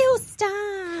 Mom, ew,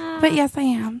 stop. But yes, I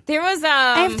am. There was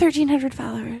I have 1,300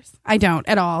 followers. I don't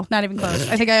at all. Not even close.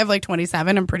 I think I have like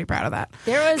 27. I'm pretty proud of that.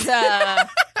 There was I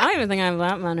don't even think I have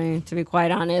that many, to be quite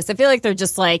honest. I feel like they're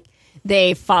just like,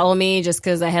 they follow me just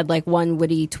because I had like one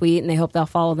witty tweet and they hope they'll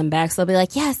follow them back. So they'll be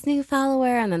like, yes, new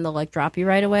follower. And then they'll like drop you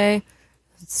right away.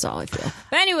 That's all I feel.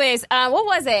 But anyways, what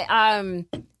was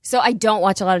it? So I don't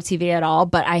watch a lot of TV at all,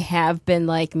 but I have been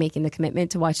like making the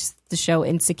commitment to watch the show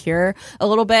Insecure a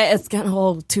little bit. It's gotten a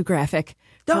little too graphic.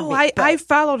 No, I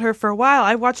followed her for a while.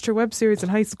 I watched her web series in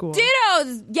high school.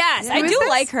 Dittos. Yes, I do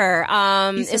like her.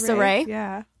 Issa Rae.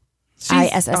 Yeah.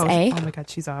 ISSA. Oh my God,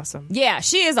 she's awesome. Yeah,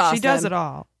 she is awesome. She does it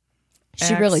all.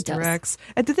 She really does. Directs.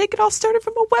 And did they get all started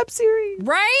from a web series?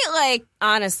 Right? Like,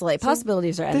 honestly,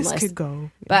 possibilities are endless. This could go.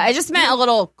 But I just meant a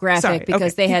little graphic Sorry. because Okay,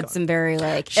 they keep had going. some very,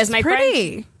 like, She's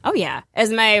pretty. Oh, yeah.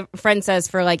 As my friend says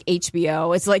for, like,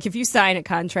 HBO, it's like if you sign a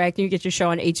contract and you get your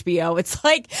show on HBO, it's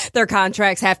like their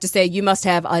contracts have to say you must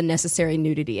have unnecessary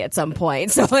nudity at some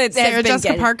point. So it's Sarah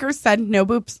Jessica Parker said no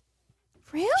boobs.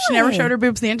 Really? She never showed her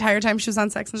boobs the entire time she was on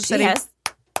Sex and the City. Yes.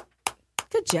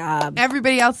 Good job.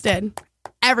 Everybody else did.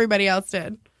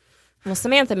 Well,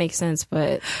 Samantha makes sense,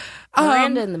 but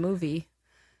Miranda in the movie.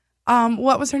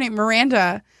 What was her name?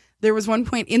 Miranda. There was one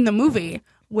point in the movie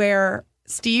where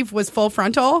Steve was full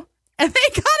frontal and they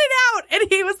cut it out. And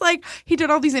he was like, he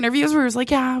did all these interviews where he was like,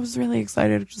 yeah, I was really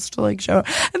excited just to like show it.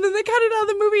 And then they cut it out of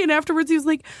the movie. And afterwards he was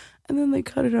like, and then they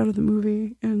cut it out of the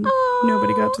movie and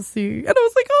nobody got to see. And I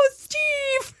was like, oh,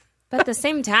 Steve. But at the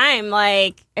same time,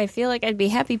 like, I feel like I'd be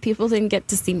happy people didn't get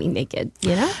to see me naked,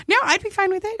 you know? No, I'd be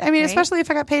fine with it. I mean, especially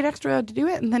if I got paid extra to do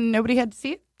it and then nobody had to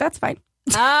see it. That's fine.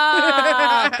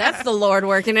 That's the Lord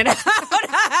working it out.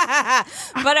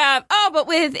 But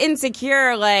with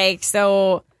Insecure, like,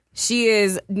 so she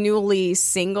is newly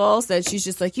single, so she's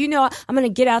just like, I'm gonna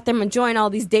get out there and join all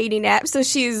these dating apps. So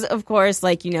she's, of course,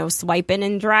 like, swiping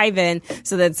and driving.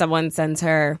 So then someone sends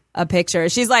her a picture.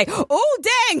 She's like, oh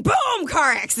dang, boom,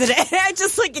 car accident. I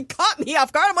just like, it caught me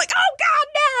off guard. I'm like, oh God,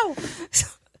 no.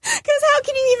 Because how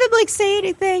can you even like say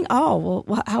anything? Oh,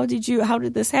 well, how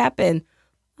did this happen?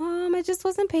 I just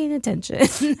wasn't paying attention.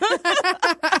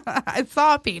 I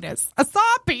saw a penis.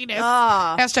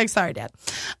 Hashtag sorry, Dad.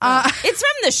 It's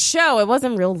from the show. It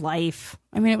wasn't real life.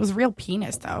 I mean, it was real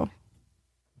penis, though.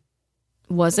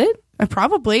 Was it?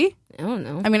 Probably. I don't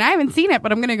know. I mean, I haven't seen it,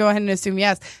 but I'm going to go ahead and assume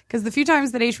yes. Because the few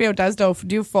times that HBO does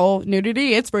do full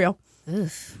nudity, it's real.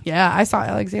 Oof. Yeah, I saw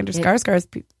Alexander Skarsgård's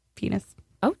penis.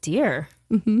 Oh, dear.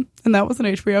 And that was an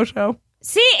HBO show.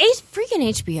 See, freaking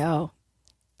HBO.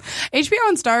 HBO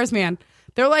and Stars, man.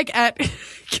 They're like at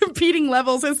competing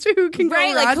levels as to who can go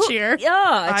raunchier.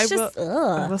 Yeah, it's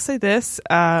I will say this.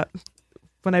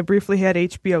 When I briefly had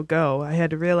HBO Go, I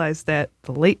had to realize that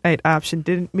the late night option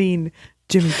didn't mean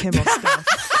Jimmy Kimmel stuff.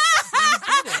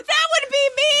 That would be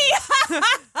me.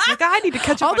 Like, I need to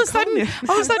catch up All of a sudden, you're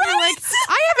like,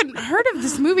 I haven't heard of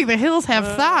this movie, The Hills Have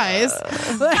Thighs.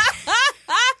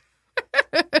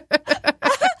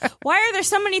 Why are there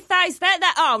so many thighs?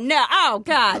 Oh no! Oh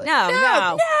God!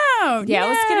 No! Yeah,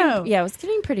 it was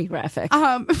getting pretty graphic.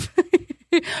 But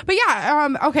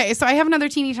yeah, okay, so I have another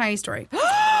teeny tiny story.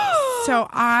 So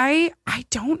I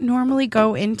don't normally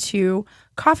go into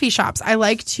coffee shops. I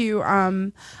like to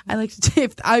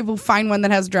if I will find one that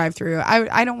has a drive-through.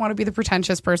 I don't want to be the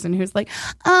pretentious person who's like,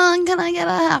 oh, can I get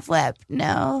a half lip?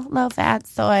 No, low fat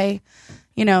soy,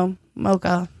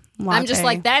 mocha latte. I'm just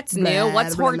like, that's new.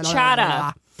 What's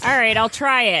horchata? All right, I'll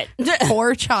try it.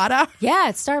 Horchata? Yeah,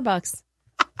 it's Starbucks.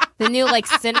 The new like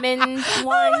cinnamon one. Oh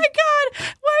my god!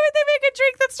 Why would they make a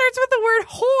drink that starts with the word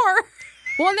whore?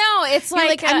 Well, no, it's You're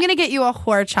like, I'm gonna get you a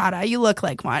horchata. You look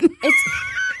like one. it's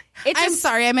I'm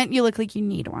sorry, I meant you look like you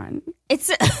need one. It's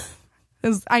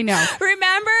I know.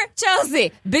 remember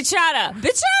Chelsea Bichata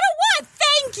what?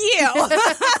 Thank you.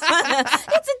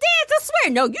 It's a dance. I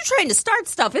swear. No, you're trying to start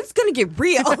stuff. It's gonna get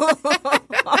real.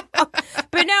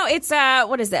 But no, it's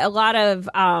what is it? A lot of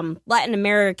Latin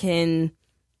American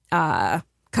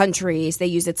countries they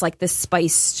use it's like this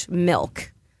spiced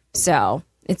milk. So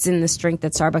it's in this drink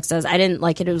that Starbucks does. I didn't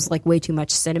like it. It was like way too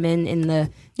much cinnamon in the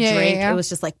drink. Yeah. It was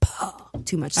just like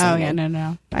too much cinnamon. Oh yeah,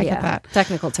 no. I get that.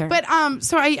 Technical term. But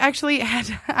so I actually had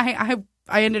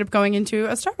I ended up going into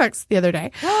a Starbucks the other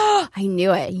day. I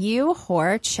knew it. You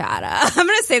horchata. I'm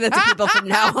going to say that to people from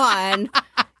now on.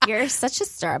 You're such a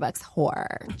Starbucks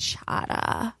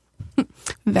horchata.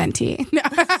 Venti. No.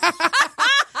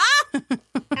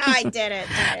 I did it.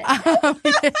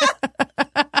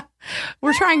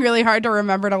 We're trying really hard to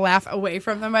remember to laugh away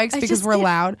from the mics because just we're can't-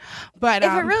 loud. But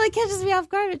If it really catches me off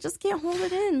guard, I just can't hold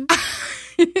it in.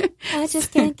 I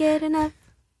just can't get enough.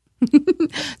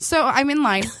 so I'm in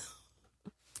line.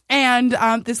 And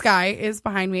this guy is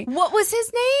behind me. What was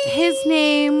his name? His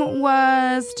name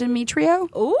was Demetrio.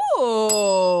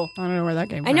 Ooh. I don't know where that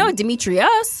came from. I know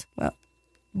Demetrius. Well,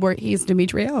 where he's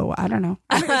Demetrio. I don't know.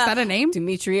 Is that a name?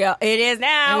 Demetrio. It is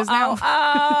now. It is now. Oh,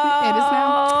 oh. It is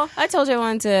now. I told you I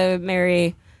wanted to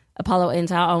marry Apollo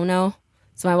Intel. Oh, no.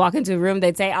 So when I walk into a room,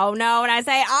 they'd say, oh, no. And I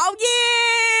say, oh,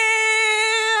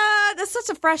 yeah. That's such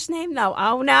a fresh name, though.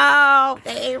 Oh, no.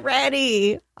 They ain't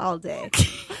ready all day.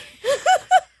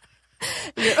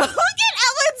 Look at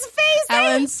Ellen's face.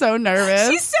 Ellen's so nervous.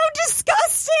 She's so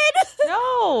disgusted.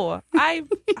 No, I'm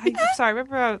sorry.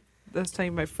 Remember I was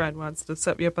telling you my friend wants to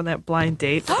set me up on that blind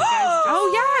date.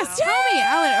 Oh, yes. Tell me,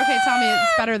 Ellen. Okay, tell me.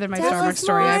 It's better than my Starbucks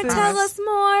story, I promise. Tell us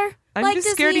more. I'm Like, just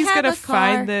does scared he he's have gonna a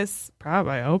car? find this.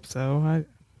 Probably, I hope so.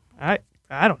 I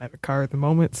don't have a car at the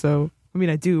moment, so I mean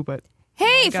I do, but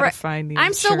Hey, I gotta find the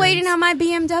I'm still waiting insurance. on my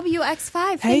BMW X5.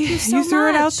 Thank Hey, you so much. threw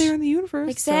it out there in the universe.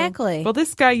 so- Exactly. Well,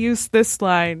 this guy used this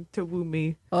line to woo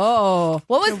me. Oh,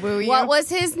 To woo you? what was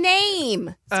his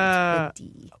name?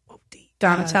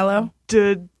 Donatello.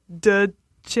 Chad.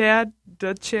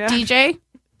 DJ.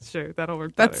 Sure, that'll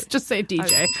work Let's better. just say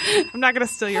DJ. I'm not gonna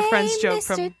steal your friend's Hey, joke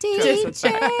Mr. from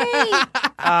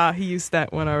DJ. He used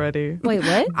that one already. Wait,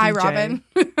 what? I, DJ. Robin.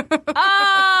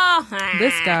 Oh,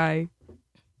 This guy,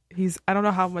 I don't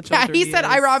know how much Yeah, older he said is.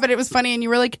 I, Robin. It was funny. And you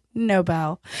were like, no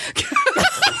bell. Why do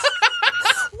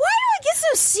I get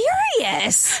so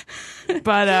serious?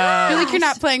 But You're like, you're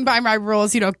not playing by my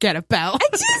rules. You don't get a bell.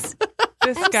 this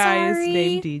I'm guy sorry. is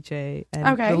named DJ. And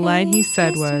Okay. the line he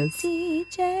said Mr. was,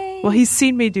 DJ. well, he's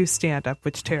seen me do stand-up,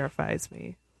 which terrifies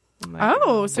me. I'm like,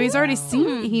 Oh, so he's already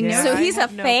seen. He knows. Yeah, So I he's a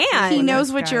have no fan. clue He what knows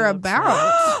this what guy you're looks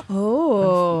about.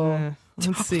 Oh. like.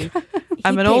 Let's see.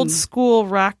 I'm an old school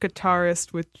rock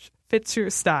guitarist, which fits your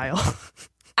style.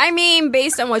 I mean,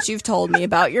 based on what you've told me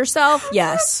about yourself,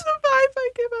 yes. The vibe I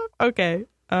give up. Okay.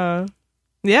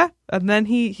 Yeah. And then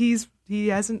he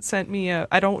hasn't sent me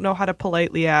I don't know how to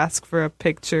politely ask for a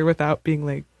picture without being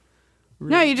like.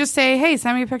 No, you just say, hey,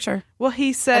 send me a picture. Well,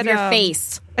 he said Of your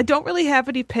face. I don't really have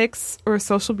any pics or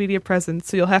social media presence,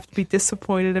 so you'll have to be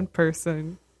disappointed in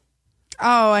person.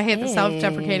 Oh, I hate the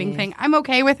self-deprecating thing. I'm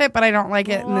okay with it, but I don't like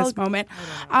it in this moment.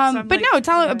 I'm But like, no,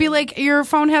 tell it. Be like, your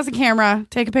phone has a camera.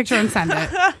 Take a picture and send it.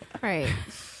 Right.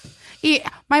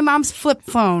 My mom's flip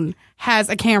phone has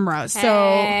a camera, so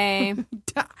Hey,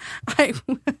 I,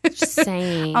 just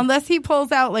saying. unless he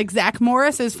pulls out like Zach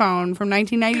Morris's phone from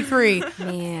 1993,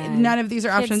 Man. none of these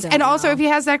are options. don't And also, know. if he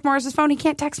has Zach Morris's phone, he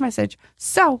can't text message.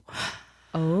 So,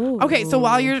 okay. So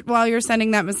while you're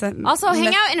sending that message, Also,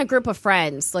 hang out in a group of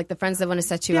friends, like the friends that want to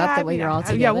set you up. That way you're all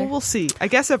together. Yeah, well, we'll see. I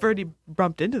guess I've already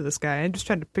bumped into this guy. I'm just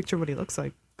trying to picture what he looks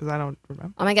like because I don't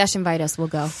remember. Oh my gosh, invite us. We'll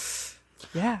go.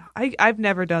 Yeah, I've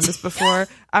never done this before.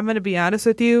 I'm going to be honest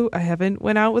with you. I haven't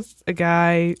went out with a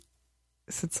guy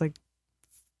since like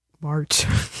March.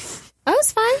 That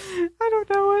was fun. I don't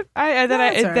know what. And then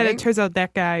That's all then right. it turns out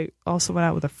that guy also went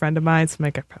out with a friend of mine. So I'm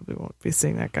like, I probably won't be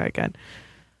seeing that guy again.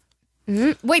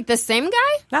 Wait, the same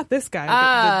guy? Not this guy.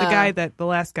 The guy the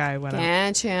last guy went out.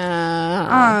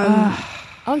 Gotcha.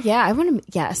 Oh yeah, I want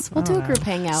to. Yes, we'll do a group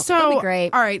hangout. So That'll be great.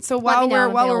 All right. So Let while me know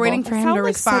we're I'm waiting available. for I him sound to like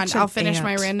respond, such an I'll finish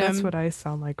my ant. random. That's what I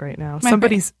sound like right now. My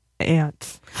Somebody's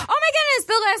aunt Oh my goodness,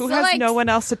 the last who so has like no one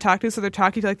else to talk to, so they're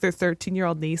talking to like their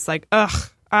 13-year-old niece. Like, ugh,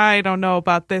 I don't know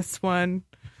about this one.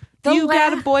 You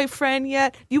got a boyfriend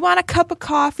yet? You want a cup of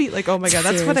coffee? Like, oh my God,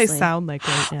 that's what I Seriously. sound like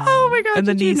right now. Oh my God, And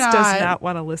the did you niece does not? not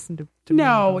want to listen to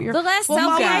No, me. you're The last well,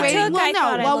 while selfie we're I waiting, took, well, I no,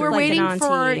 thought I while looked we're like an waiting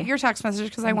for auntie. your text message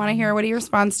because I want to hear what he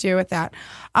responds to with that.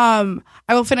 I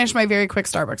will finish my very quick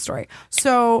Starbucks story.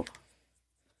 So,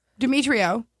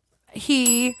 Demetrio,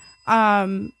 he, okay,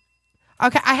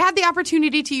 I had the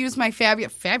opportunity to use my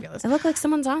fabulous. I look like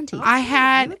someone's auntie. I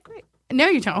had. look great. No,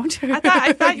 you don't.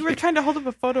 I thought you were trying to hold up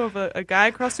a photo of a guy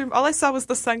across the room. All I saw was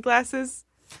the sunglasses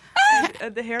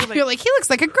and the hair. Like, You're like, he looks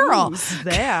like a girl. who's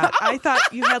that? I thought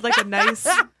you had like a nice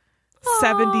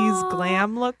 70s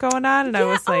glam look going on, and I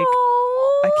was like,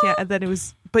 I can't. And then it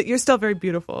was, but you're still very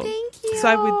beautiful. Thank you.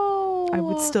 So I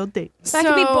would still date. If I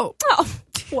could be So-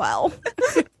 well.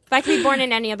 If I could be born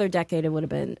in any other decade, it would have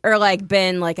been, or like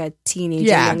been like a teenager,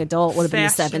 Yeah. young adult, would have been the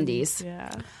Fashion. 70s.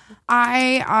 Yeah.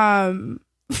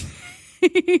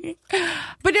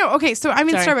 But no, okay, so I'm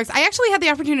in Sorry. Starbucks. I actually had the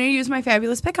opportunity to use my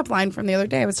fabulous pickup line from the other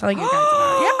day. I was telling you guys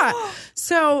about it. Yeah.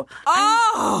 So,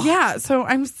 so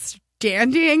I'm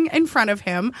standing in front of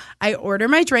him. I order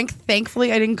my drink.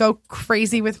 Thankfully, I didn't go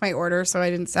crazy with my order, so I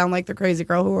didn't sound like the crazy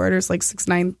girl who orders like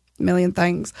 6-9 million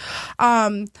things.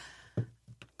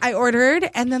 I ordered,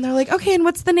 and then they're like, okay, and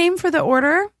what's the name for the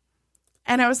order?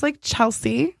 And I was like,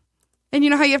 Chelsea. And you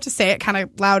know how you have to say it kind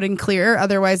of loud and clear,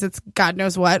 otherwise it's God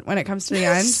knows what when it comes to the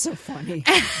end. So funny.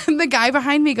 And the guy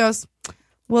behind me goes,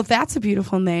 well, that's a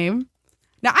beautiful name.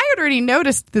 Now, I had already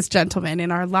noticed this gentleman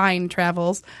in our line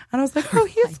travels, and I was like, oh,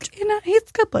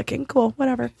 he's good looking. Cool,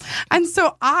 whatever. And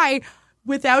so I,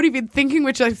 without even thinking,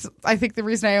 which I think the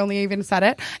reason I only even said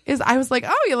it, is I was like,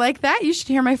 oh, you like that? You should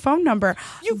hear my phone number.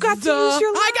 You got to use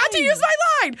your line. I got to use my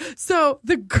line. So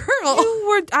the girl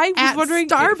I was at wondering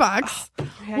Starbucks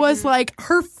was like,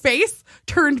 her face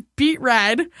turned beet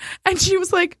red, and she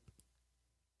was like,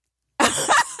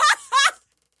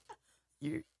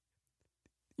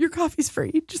 your coffee's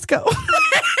free. Just go.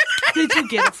 Did you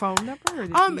get a phone number?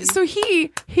 Or did So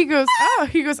he goes,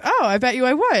 I bet you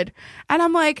I would. And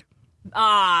I'm like,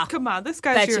 come on, this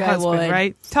guy's Bet your you I husband, would.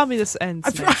 right? Tell me this ends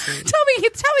nicely. tell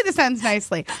me this ends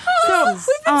nicely. So We've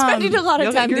been spending a lot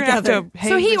of time You're gonna have together. to pay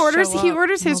So him he to orders show he up,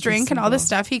 orders and his I'll be drink and all this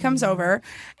single. stuff. He comes over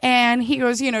and he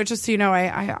goes, just so you know,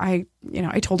 I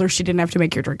told her she didn't have to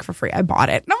make your drink for free. I bought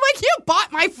it. And I'm like, you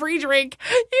bought my free drink,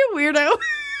 you weirdo.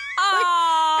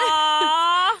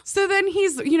 So then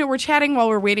he's, we're chatting while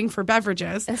we're waiting for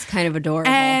beverages. That's kind of adorable.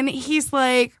 And he's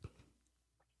like,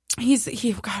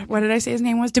 God, what did I say his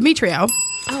name was? Demetrio.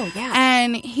 oh, yeah.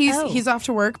 And he's off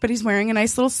to work, but he's wearing a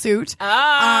nice little suit.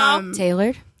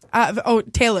 Tailored.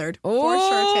 Tailored. For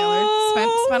sure, tailored.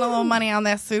 Spent a little money on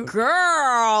that suit.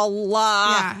 Girl.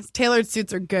 Yeah, tailored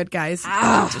suits are good, guys.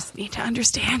 You just need to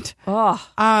understand. Oh.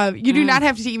 You do not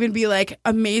have to even be like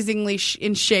amazingly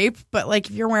in shape, but like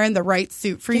if you're wearing the right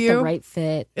suit for Get you, the right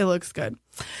fit. it looks good.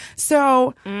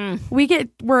 So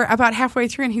we're about halfway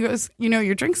through, and he goes,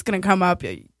 your drink's gonna come up.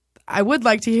 I would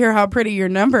like to hear how pretty your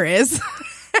number is.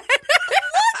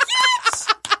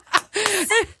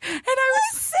 And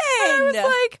I was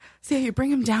like, see, you bring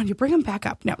him down, you bring him back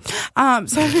up. No.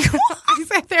 So I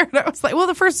sat there and I was like, well,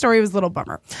 the first story was a little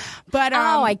bummer. But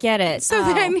I get it. so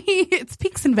then it's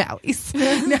peaks and valleys.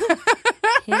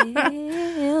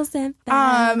 Hills and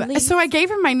valleys. So I gave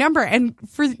him my number, and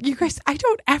for you guys, I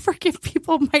don't ever give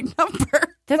people my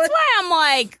number. That's why I'm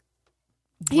like,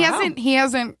 He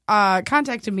hasn't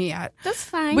contacted me yet. that's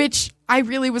fine. Which I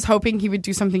really was hoping he would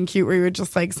do something cute where he would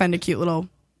just like send a cute little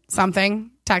something,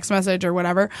 text message or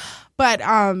whatever. But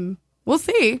we'll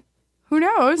see. Who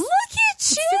knows? Look at you.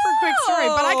 Super quick story,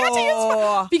 but I got to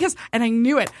use because, and I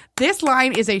knew it. This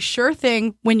line is a sure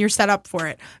thing when you're set up for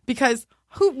it. Because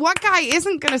what guy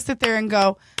isn't going to sit there and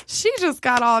go, she just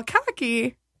got all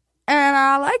cocky, and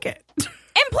I like it.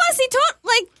 And plus, he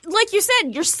told, like you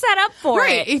said, you're set up for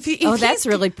Right. it. If That's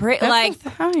really pretty. Like,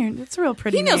 that's a real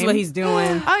pretty. he knows name. what he's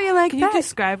doing. Oh, you like Can that? you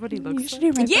describe what he You looks should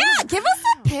like? do my Yeah, give us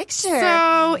a picture.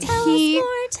 So tell he. us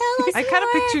more. Tell us I kind of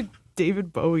more. pictured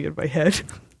David Bowie in my head.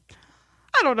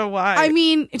 I don't know why. I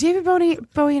mean, David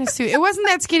Bowie in a suit. It wasn't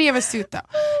that skinny of a suit, though.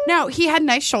 No, he had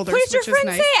nice shoulders, What did your which was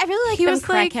friend nice. say? I really like He them was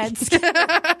like-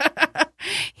 crackheads.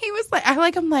 He was like, I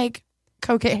like him like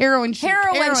cocaine, heroin chic.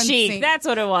 Heroin chic. chic. That's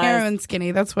what it was. Heroin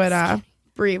skinny. That's what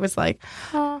Brie was like.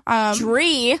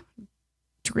 Dree.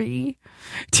 Dree.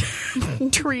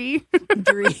 Dree.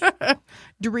 Dree.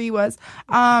 Dree was.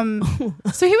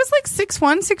 So he was like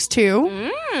 6'1",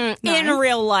 6'2", In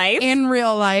real life. in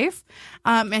real life.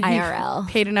 And he IRL.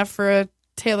 paid enough for a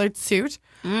tailored suit.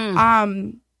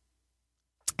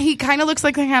 He kind of looks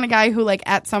like the kind of guy who, like,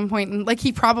 at some point, like,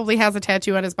 he probably has a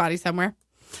tattoo on his body somewhere.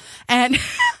 And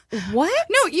What?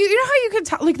 No, you know how you can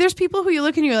tell? Like, there's people who you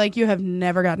look and you're like, you have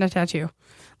never gotten a tattoo.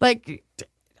 Like,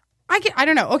 I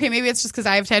don't know. Okay, maybe it's just because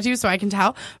I have tattoos, so I can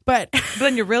tell. But But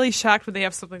then you're really shocked when they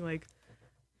have something like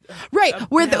right,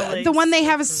 where belly the one they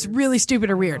have is stickers. really stupid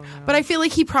or weird. But I feel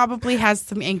like he probably has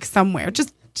some ink somewhere.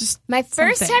 Just My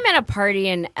first something. time at a party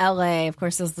in LA, of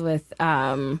course, was with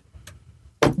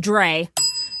Dre.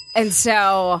 And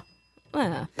so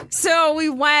we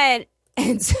went,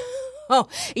 and so,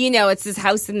 it's this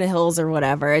house in the hills or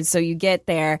whatever. And so you get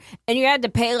there, and you had to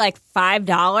pay like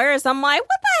 $5. I'm like, what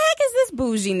the heck is this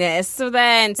bouginess? So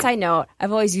then, side note,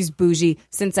 I've always used bougie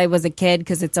since I was a kid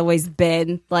because it's always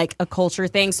been like a culture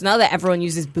thing. So now that everyone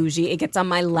uses bougie, it gets on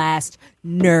my last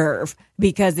nerve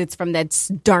because it's from that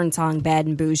darn song Bad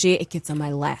and Bougie. It gets on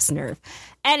my last nerve.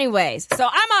 Anyways, so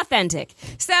I'm authentic.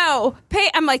 So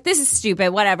I'm like, this is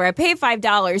stupid, whatever. I paid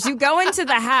 $5. You go into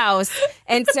the house,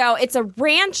 and so it's a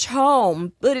ranch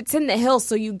home, but it's in the hills.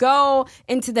 So you go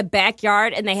into the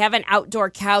backyard, and they have an outdoor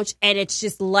couch, and it's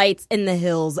just lights in the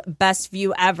hills. Best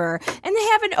view ever. And they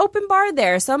have an open bar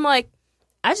there. So I'm like,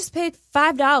 I just paid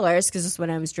 $5 because this is when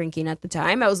I was drinking at the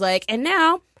time. I was like, and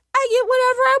now I get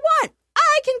whatever I want.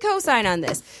 I can co-sign on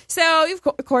this. So,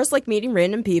 of course, like meeting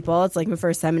random people. It's like my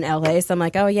first time in LA. So I'm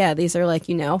like, oh, yeah, these are like,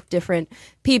 different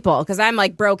people. Because I'm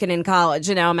like broken in college.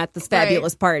 I'm at this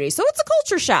fabulous party. So it's a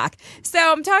culture shock. So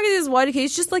I'm talking to this one kid.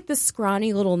 He's just like this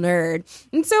scrawny little nerd.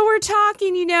 And so we're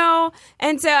talking,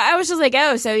 And so I was just like,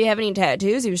 oh, so you have any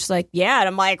tattoos? He was just like, yeah. And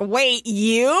I'm like, wait,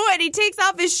 you? And he takes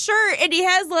off his shirt and he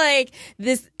has like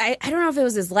this, I don't know if it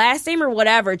was his last name or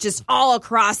whatever, just all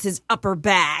across his upper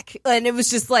back. And it was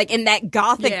just like in that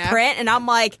gothic print. And I'm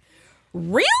like,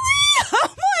 really? I'm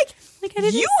like, I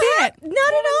didn't you see have it.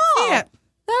 not at all. see it.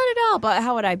 Not at all. But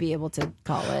how would I be able to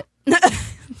call it?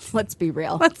 Let's be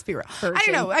real. Let's be real. I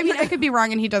don't know. I mean, I could be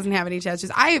wrong, and he doesn't have any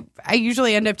tattoos. I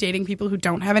usually end up dating people who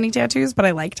don't have any tattoos, but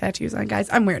I like tattoos on guys.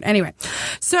 I'm weird. Anyway,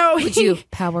 so Would you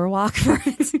power walk for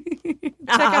it?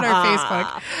 check out our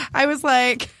Facebook. I was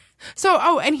like,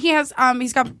 and he has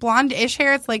he's got blonde-ish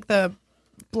hair. It's like the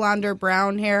blonder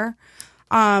brown hair.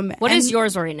 What is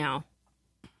yours right now?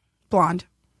 Blonde?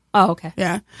 Oh, okay.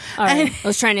 Yeah. All right. I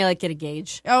was trying to get a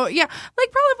gauge. Oh yeah,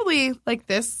 like probably like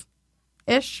this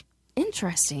ish.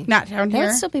 Interesting. Not down That here.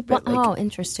 would still be but, blonde. like, Oh,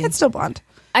 interesting. it's still blonde.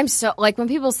 I'm so when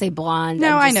people say blonde.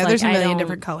 No, I'm I just know. like, There's a I million don't-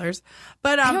 different colors.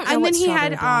 But don't know and what then he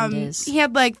had strawberry blonde is. he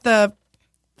had like the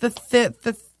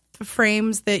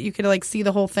frames that you could like see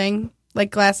the whole thing.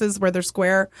 Like glasses where they're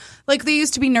square. Like they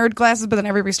used to be nerd glasses, but then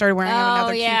everybody started wearing them and now Oh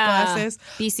they're cute yeah, glasses.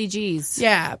 BCGs.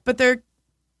 Yeah, but they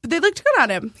looked good on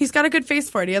him. He's got a good face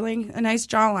for it. He had like a nice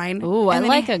jawline. Ooh, I And then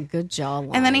like he, a good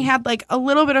jawline. And then he had like a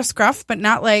little bit of scruff, but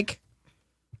not like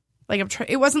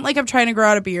it wasn't like I'm trying to grow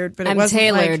out a beard, but it I'm wasn't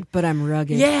tailored, like, but I'm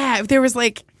rugged. yeah, if there was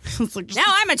like, it's like Now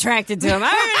I'm attracted to him.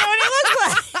 I don't even know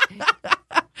what he looks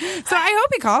like. so I hope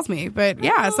he calls me. But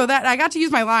yeah, so that I got to use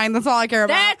my line. That's all I care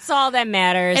about. That's all that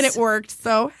matters. And it worked.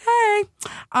 So hey,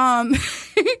 my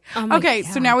okay.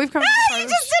 So God. now we've come. To the You part of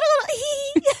just did a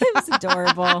little it was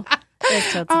adorable.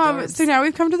 That's adorable. so now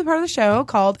we've come to the part of the show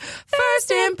called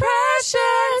First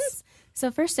Impressions. So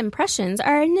first impressions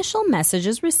are initial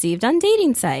messages received on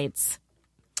dating sites.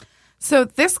 So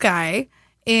this guy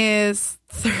is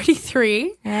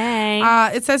 33. Hey.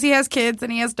 It says he has kids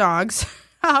and he has dogs.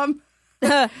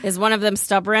 Is one of them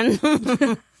stubborn?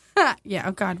 Yeah,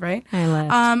 oh God, right? I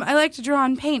laughed. I like to draw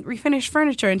and paint, refinish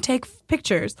furniture, and take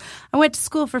pictures. I went to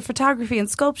school for photography and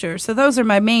sculpture, so those are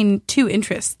my main two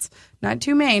interests. Not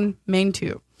two main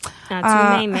two.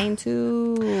 Not too main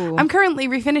too. I'm currently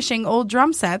refinishing old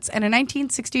drum sets and a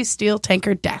 1960s steel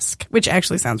tanker desk, which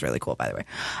actually sounds really cool, by the way.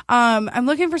 I'm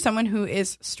looking for someone who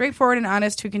is straightforward and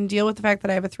honest, who can deal with the fact that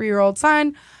I have a 3-year-old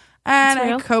son and I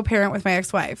real. co-parent with my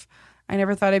ex-wife. I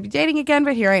never thought I'd be dating again,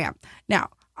 but here I am. Now,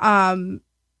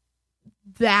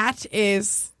 that's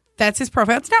his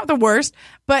profile. It's not the worst,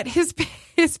 but his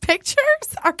pictures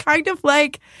are kind of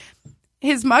like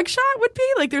his mugshot would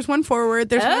be. Like there's one forward,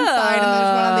 there's one side, and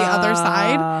there's one on the other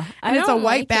side. And it's a don't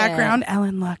white like background.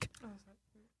 Ellen, look.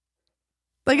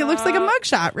 Like it looks like a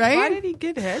mugshot, right? Why did he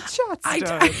get headshots I-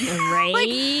 done?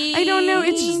 Right? I don't know.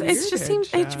 It just seems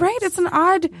it's right. It's an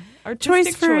odd Artistic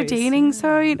choice for a dating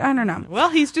site. I don't know. Well,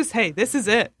 he's just, hey, this is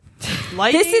it. This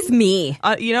Lighting, is me.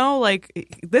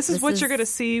 This is This what you're is- gonna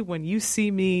see when you see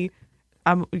me.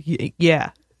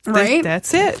 Yeah. Right?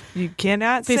 That's it. You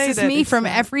cannot This say is that me it's from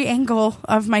not. every angle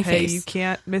of my Hey, face. you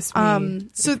can't miss me.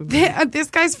 So this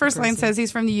guy's first line says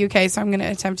he's from the UK, so I'm going to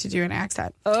attempt to do an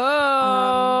accent.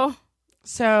 Oh.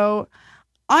 So,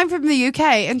 I'm from the UK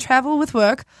and travel with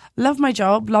work. Love my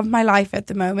job, love my life at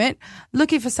the moment.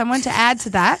 Looking for someone to add to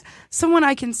that. Someone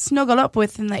I can snuggle up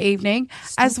with in the evening,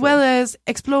 as well as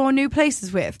explore new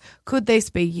places with. Could this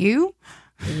be you?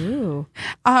 Ooh.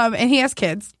 And he has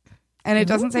kids. And it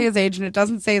doesn't say his age and it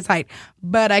doesn't say his height,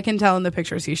 but I can tell in the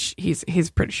pictures he's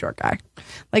a pretty short guy.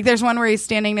 Like there's one where he's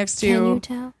standing next to. Can you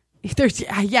tell?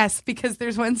 Yes, because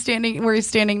there's one standing where he's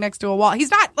standing next to a wall. He's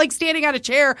not like standing on a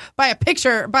chair by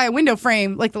a window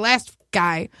frame like the last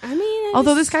guy. I mean,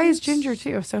 although this guy is ginger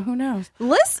too, so who knows?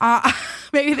 Listen,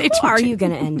 maybe they. who are you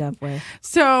going to end up with?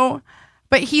 So,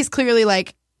 but he's clearly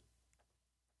like.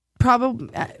 Probably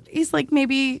he's like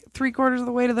maybe 3/4 of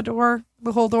the way to the door,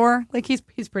 the whole door. Like he's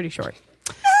pretty short.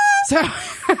 So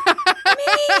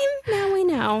Now we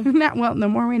know. the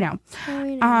more we know.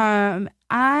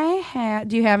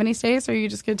 Do you have any stays, or are you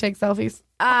just gonna take selfies?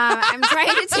 I'm trying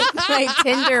to take my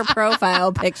Tinder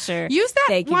profile picture. Use that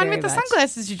Thank you one very with the much.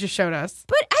 sunglasses you just showed us.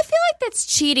 But I feel like that's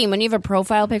cheating when you have a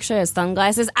profile picture as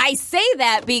sunglasses. I say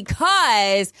that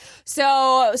because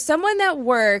someone that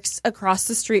works across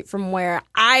the street from where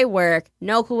I work,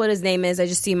 no clue what his name is. I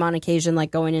just see him on occasion,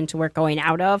 like going into work, going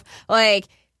out of, like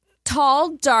tall,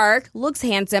 dark, looks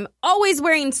handsome, always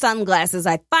wearing sunglasses.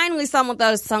 I finally saw him with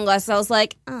those sunglasses. I was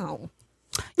like, oh.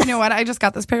 You know what? I just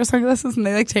got this pair of sunglasses and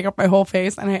they like take up my whole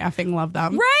face and I effing love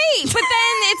them. Right. But then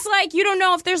it's like you don't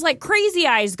know if there's like crazy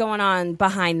eyes going on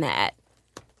behind that.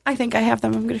 I think I have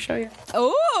them. I'm going to show you.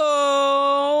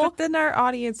 Oh. But then our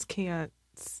audience can't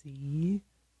see.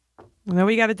 And then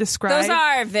we got to describe. Those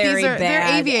are very bad.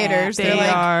 They're aviators. They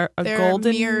like, are a they're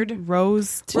golden mirrored.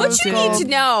 rose. What you need to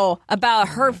know about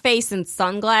her face and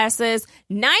sunglasses,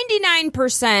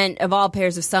 99% of all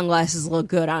pairs of sunglasses look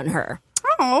good on her.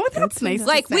 Oh, that's nice.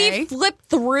 Like, to say. we flipped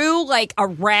through, like, a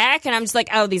rack, and I'm just like,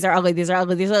 oh, these are ugly, these are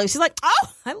ugly, these are ugly. She's like,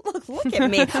 oh, look at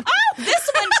me. Oh,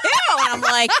 this one, too. And I'm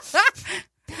like,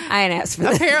 I didn't ask for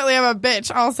this. Apparently, I'm a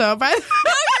bitch also. But No,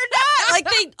 you're not. Like,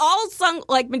 they all,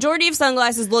 majority of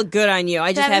sunglasses look good on you.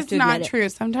 I just that have is to not admit true.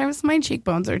 Sometimes my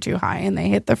cheekbones are too high and they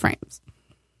hit the frames.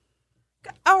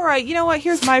 All right, you know what?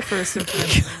 Here's my first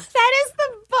impression. That is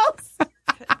the most.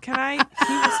 Can I?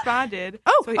 He responded.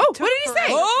 Oh, So it what took did he say?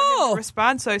 forever for him to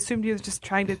respond, so I assumed he was just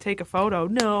trying to take a photo.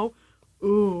 No.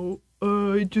 Oh,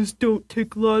 I just don't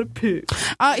take a lot of pics.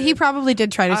 He probably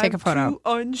did try to take a I'm photo. too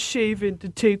unshaven to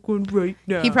take one right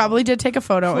now. He probably did take a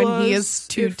photo, and he is Plus,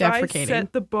 too if deprecating. I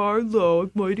set the bar low, I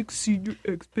might exceed your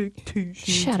expectations.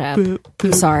 Shut up.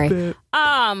 I'm sorry.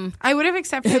 I would have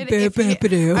accepted.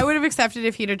 I would have accepted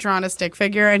if he'd have drawn a stick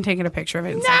figure and taken a picture of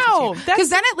it. No, because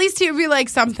then at least he would be like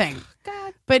something.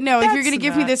 God, But no, if you're that's going to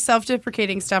give me not- this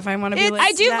self-deprecating stuff, I want to be like.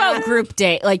 I do vote group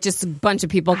date, like just a bunch of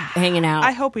people hanging out.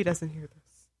 I hope he doesn't hear this.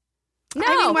 No,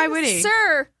 I mean, why would he?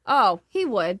 Sir. Oh, he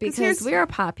would because here's- we are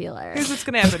popular. Here's what's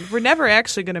going to happen. We're never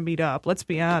actually going to meet up. Let's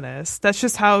be honest. That's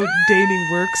just how dating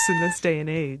works in this day and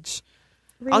age.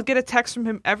 I'll get a text from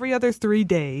him every other 3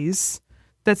 days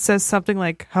that says something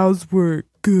like, "How's work?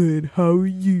 Good. How are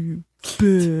you?"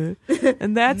 Bleh.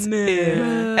 And that's it.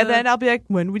 And then I'll be like,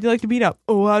 "When would you like to meet up?"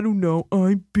 "Oh, I don't know.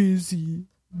 I'm busy."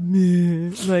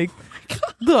 Meh. Like,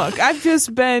 look, I've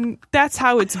just been. That's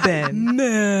how it's been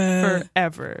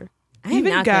forever. I am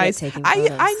Even not good at guys, taking I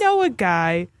photos. know a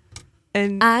guy,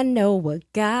 and I know a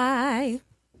guy.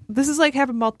 this is like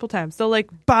happened multiple times. They'll like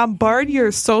bombard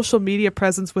your social media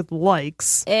presence with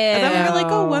likes, and then you're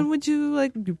like, "Oh, when would you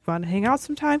you want to hang out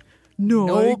sometime?" "No,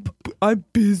 Nope. I'm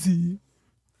busy."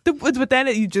 But then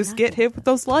you just get hit with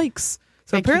those likes.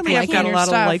 So They keep apparently, I've liking got a your lot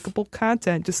stuff. of likable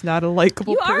content, just not a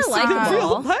likable You are person in likable.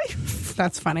 real life.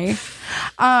 That's funny.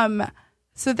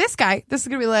 So this guy, this is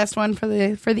gonna be the last one for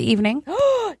the evening.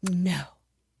 No.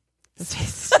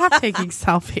 Stop taking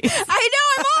selfies. I know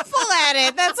I'm awful at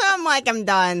it. That's why I'm like, I'm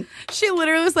done. She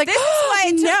literally was like, This is why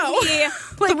it no.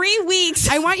 took me 3 weeks.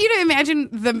 I want you to imagine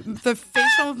the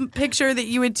facial picture that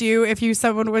you would do if you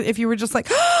were just like,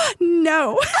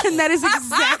 no, and that is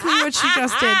exactly what she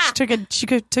just did. She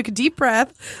took a deep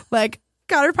breath, like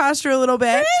got her posture a little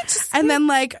bit, and then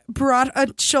like brought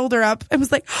a shoulder up and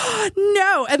was like,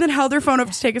 no, and then held her phone up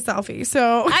to take a selfie.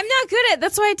 So I'm not good at.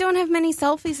 That's why I don't have many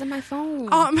selfies in my phone.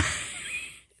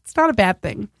 it's not a bad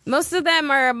thing. Most of them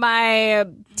are my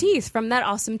teeth from that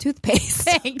awesome toothpaste.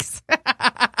 Thanks.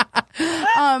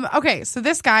 Okay, so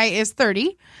this guy is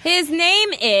 30. His name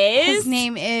is. His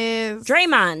name is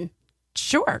Draymond.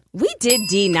 Sure. We did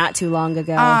D not too long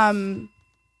ago.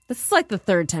 This is like the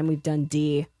third time we've done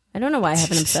D. I don't know why I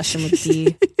have an obsession with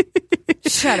D.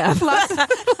 Shut up.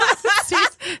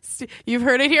 You've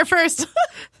heard it here first.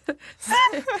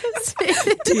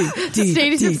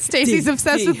 Stacey's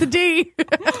obsessed with the D.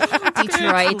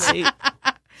 Detroit.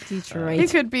 It Detroit.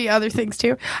 could be other things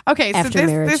too. Okay, so After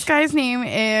marriage. this guy's name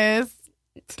is,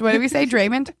 what did we say?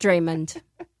 Draymond. Draymond.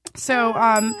 So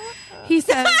he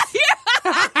says,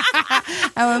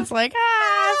 Ellen's like,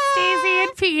 Stacey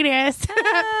and penis.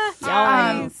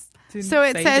 So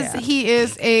it says he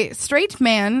is a straight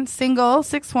man, single,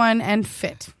 6'1", and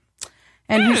fit.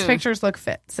 And his pictures look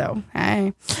fit. So,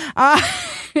 hey. I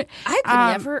could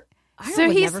never. I so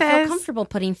would he never says- feel comfortable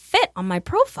putting fit on my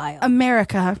profile.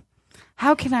 America,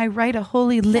 how can I write a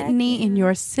holy litany in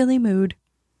your silly mood?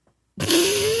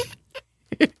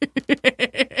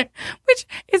 Which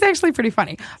is actually pretty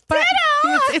funny. But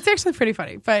it's actually pretty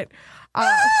funny. But I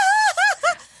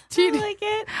like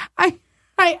it. I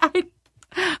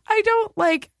don't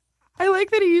like. I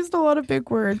like that he used a lot of big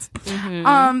words.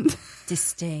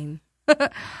 Disdain. Look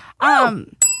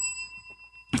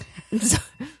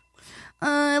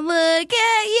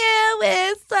at you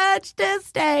with such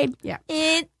disdain. Yeah.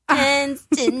 It ends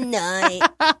tonight.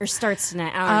 Or starts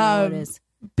tonight. I don't know what it is.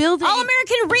 Building. All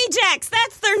American Rejects.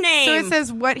 That's their So name. it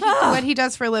says what he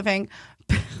does for a living.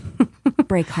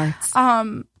 Break hearts.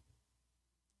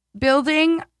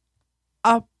 Building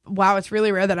up. Wow, it's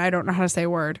really rare that I don't know how to say a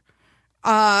word.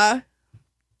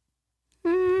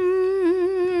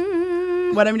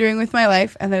 What I'm doing with my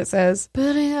life, and then it says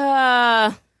But it's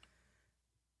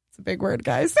a big word,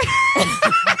 guys.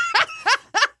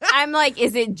 I'm like,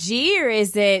 is it G or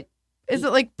is it Is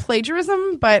it like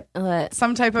plagiarism, but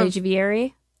some type of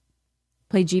plagiariary?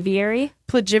 Plagiariary?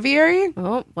 plagiariary?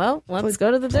 Oh, well, let's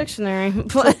go to the dictionary.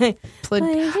 Building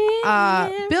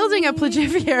a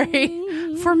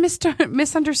plagiariary for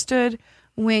misunderstood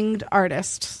winged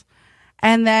artists.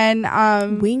 And then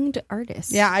Winged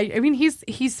artist. yeah, I mean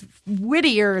he's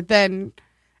wittier than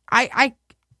I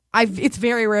it's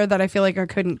very rare that I feel like I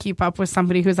couldn't keep up with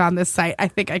somebody who's on this site. I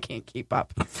think I can't keep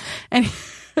up. And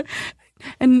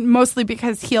and mostly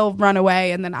because he'll run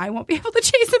away and then I won't be able to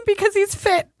chase him because he's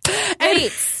fit.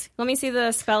 Wait, let me see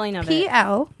the spelling of it.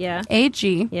 Yeah.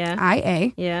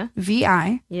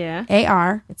 PLAGIAVIAAR. Yeah.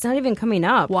 It's not even coming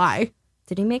up. Why?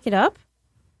 Did he make it up?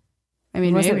 I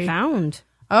mean, It wasn't maybe. found.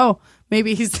 Oh,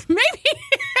 maybe he's maybe.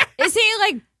 Is he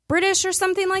like British or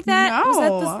something like that? No. Was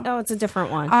that oh, it's a different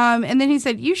one. And then he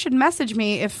said, "You should message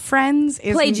me if Friends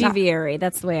is Plagiariary.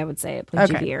 That's the way I would say it.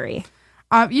 Plagiariary.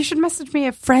 You should message me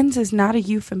if Friends is not a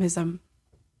euphemism."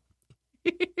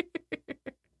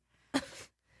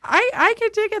 I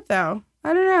could dig it though.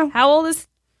 I don't know. How old is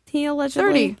he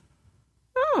allegedly? 30.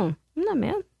 Oh, I'm not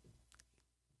mad.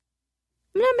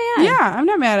 I'm not mad. Yeah, I'm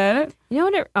not mad at it. You know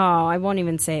what? I won't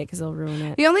even say it because it'll ruin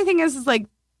it. The only thing is like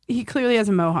he clearly has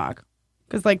a mohawk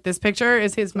because like this picture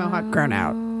is his mohawk grown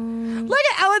out. Look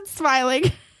at Ellen smiling.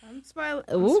 I'm smiling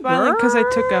Ooh, because I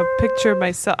took a picture of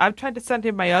myself. I've tried to send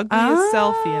him my ugliest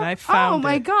selfie, and I found Oh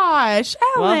my it. gosh,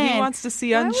 Ellen! Well, he wants to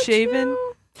see unshaven.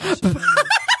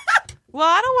 Well,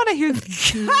 I don't want to hear.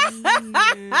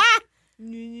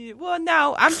 Well,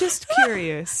 no, I'm just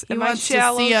curious. He Am I wants to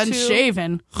shallow see too?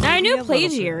 unshaven. Now, I Me knew a little bit.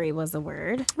 plagiary was a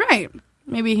word. Right?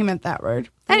 Maybe he meant that word.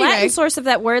 The Anyway, Latin source of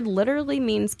that word literally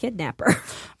means kidnapper.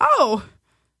 oh,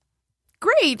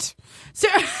 great. So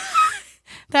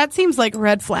that seems like a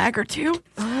red flag or two.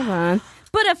 Hold on.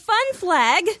 But a fun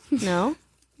flag. No.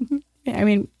 I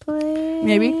mean,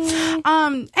 maybe.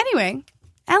 Anyway,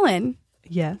 Ellen,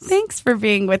 Yes. thanks for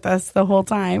being with us the whole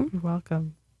time, You're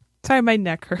welcome. Sorry, my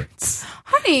neck hurts.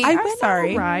 honey. I I'm went sorry.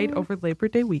 on a ride over Labor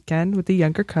Day weekend with a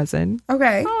younger cousin,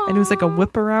 Okay. and it was like a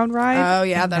whip around ride. Oh,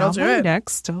 yeah, and that'll now do my it. neck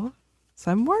still,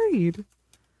 so I'm worried.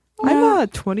 I'm a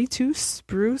 22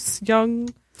 spruce young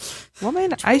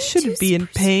woman. I shouldn't be in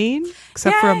pain,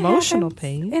 except for Yeah, it emotional happens.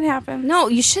 pain. It happens. No,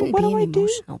 you shouldn't What be do in I do?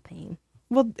 emotional pain.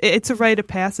 Well, it's a rite of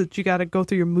passage. You got to go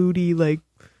through your moody, like,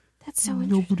 That's so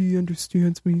interesting. nobody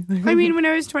understands me. I mean, when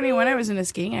I was 21, I was in a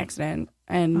skiing accident,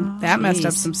 and that messed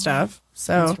up some stuff.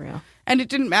 So, That's real. and it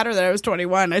didn't matter that I was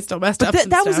 21. I still messed up. But some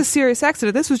that was a stuff. serious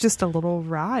accident. This was just a little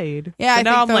ride. Yeah, I But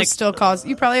now think I'm those like, still cause.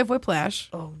 You probably have whiplash.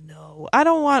 oh no, I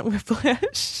don't want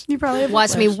whiplash. You probably have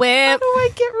Watch me whiplash. whip. How do I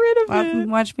get rid of it?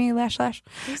 Watch me lash. Watch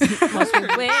me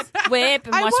whip,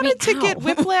 and I watch me. wanted to get Ow.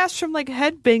 whiplash from like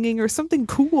headbanging or something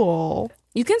cool.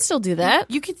 You can still do that,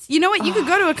 You could. You know what? You could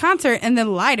go to a concert and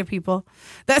then lie to people.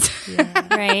 That's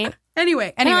right?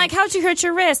 anyway. And Anyway, like, how'd you hurt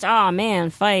your wrist? Oh man,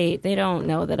 fight. They don't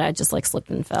know that I just like slipped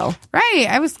and fell. right.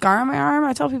 I was scar on my arm.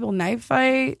 I tell people knife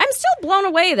fight. I'm still blown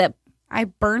away that. I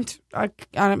burnt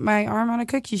on my arm on a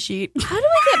cookie sheet. How do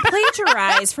I get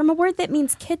plagiarized from a word that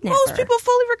means kidnapper? Most people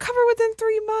fully recover within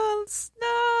 3 months.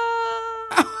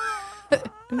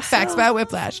 No. Facts about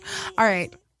whiplash. All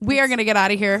right. We are going to get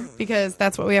out of here because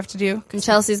that's what we have to do. And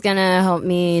Chelsea's gonna help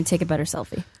me take a better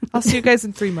selfie. I'll see you guys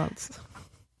in 3 months.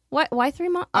 What? Why 3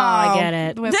 months? Oh, I get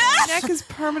it. With- My neck is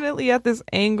permanently at this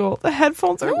angle. The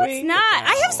headphones are No, weighing it's not.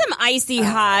 I have some icy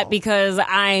hot because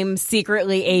I'm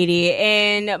secretly 80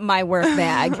 in my work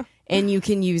bag, and you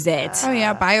can use it. oh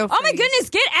yeah, biofreeze. Oh my goodness,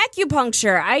 get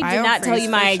acupuncture. I did not tell Biofreeze you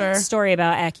my for sure. story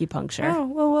about acupuncture.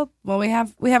 Oh well, we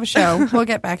have a show. We'll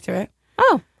get back to it.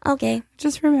 Oh, okay.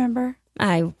 Just remember.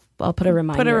 I'll put a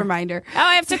reminder. Put a reminder. Oh,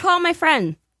 I have to call my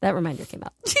friend. That reminder came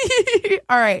out.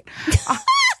 All right.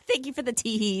 Thank you for the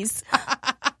tease.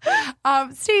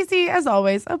 Stacey, as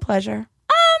always, a pleasure.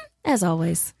 As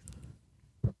always.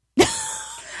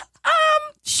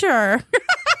 Sure.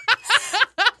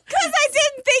 Because I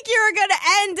didn't think you were going to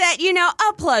end at,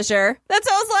 a pleasure. That's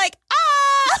why I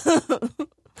was like,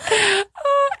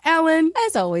 Ellen,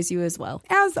 As always, you as well.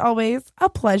 as always, a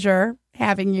pleasure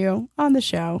having you on the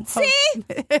show. See?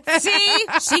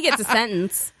 She gets a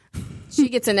sentence. She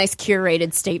gets a nice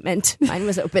curated statement. Mine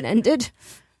was open-ended.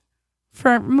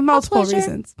 For multiple pleasure.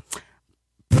 reasons.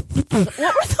 What were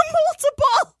the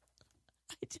multiple?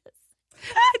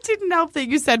 It didn't help that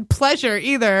you said pleasure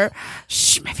either.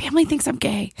 Shh, my family thinks I'm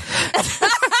gay.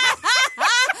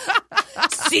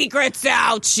 Secret's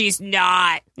out. She's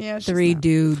not. Yeah, she's 3 not.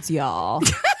 dudes, y'all.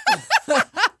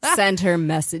 Send her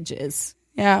messages.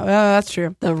 Yeah, well, that's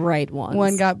true. The right ones.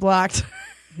 One got blocked.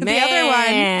 The other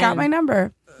one got my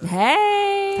number.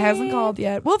 Hey. Hasn't called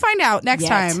yet. We'll find out next Yet.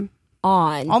 time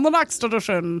On the next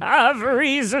edition. of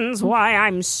reasons why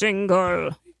I'm single.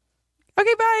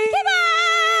 Okay, bye.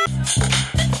 Bye.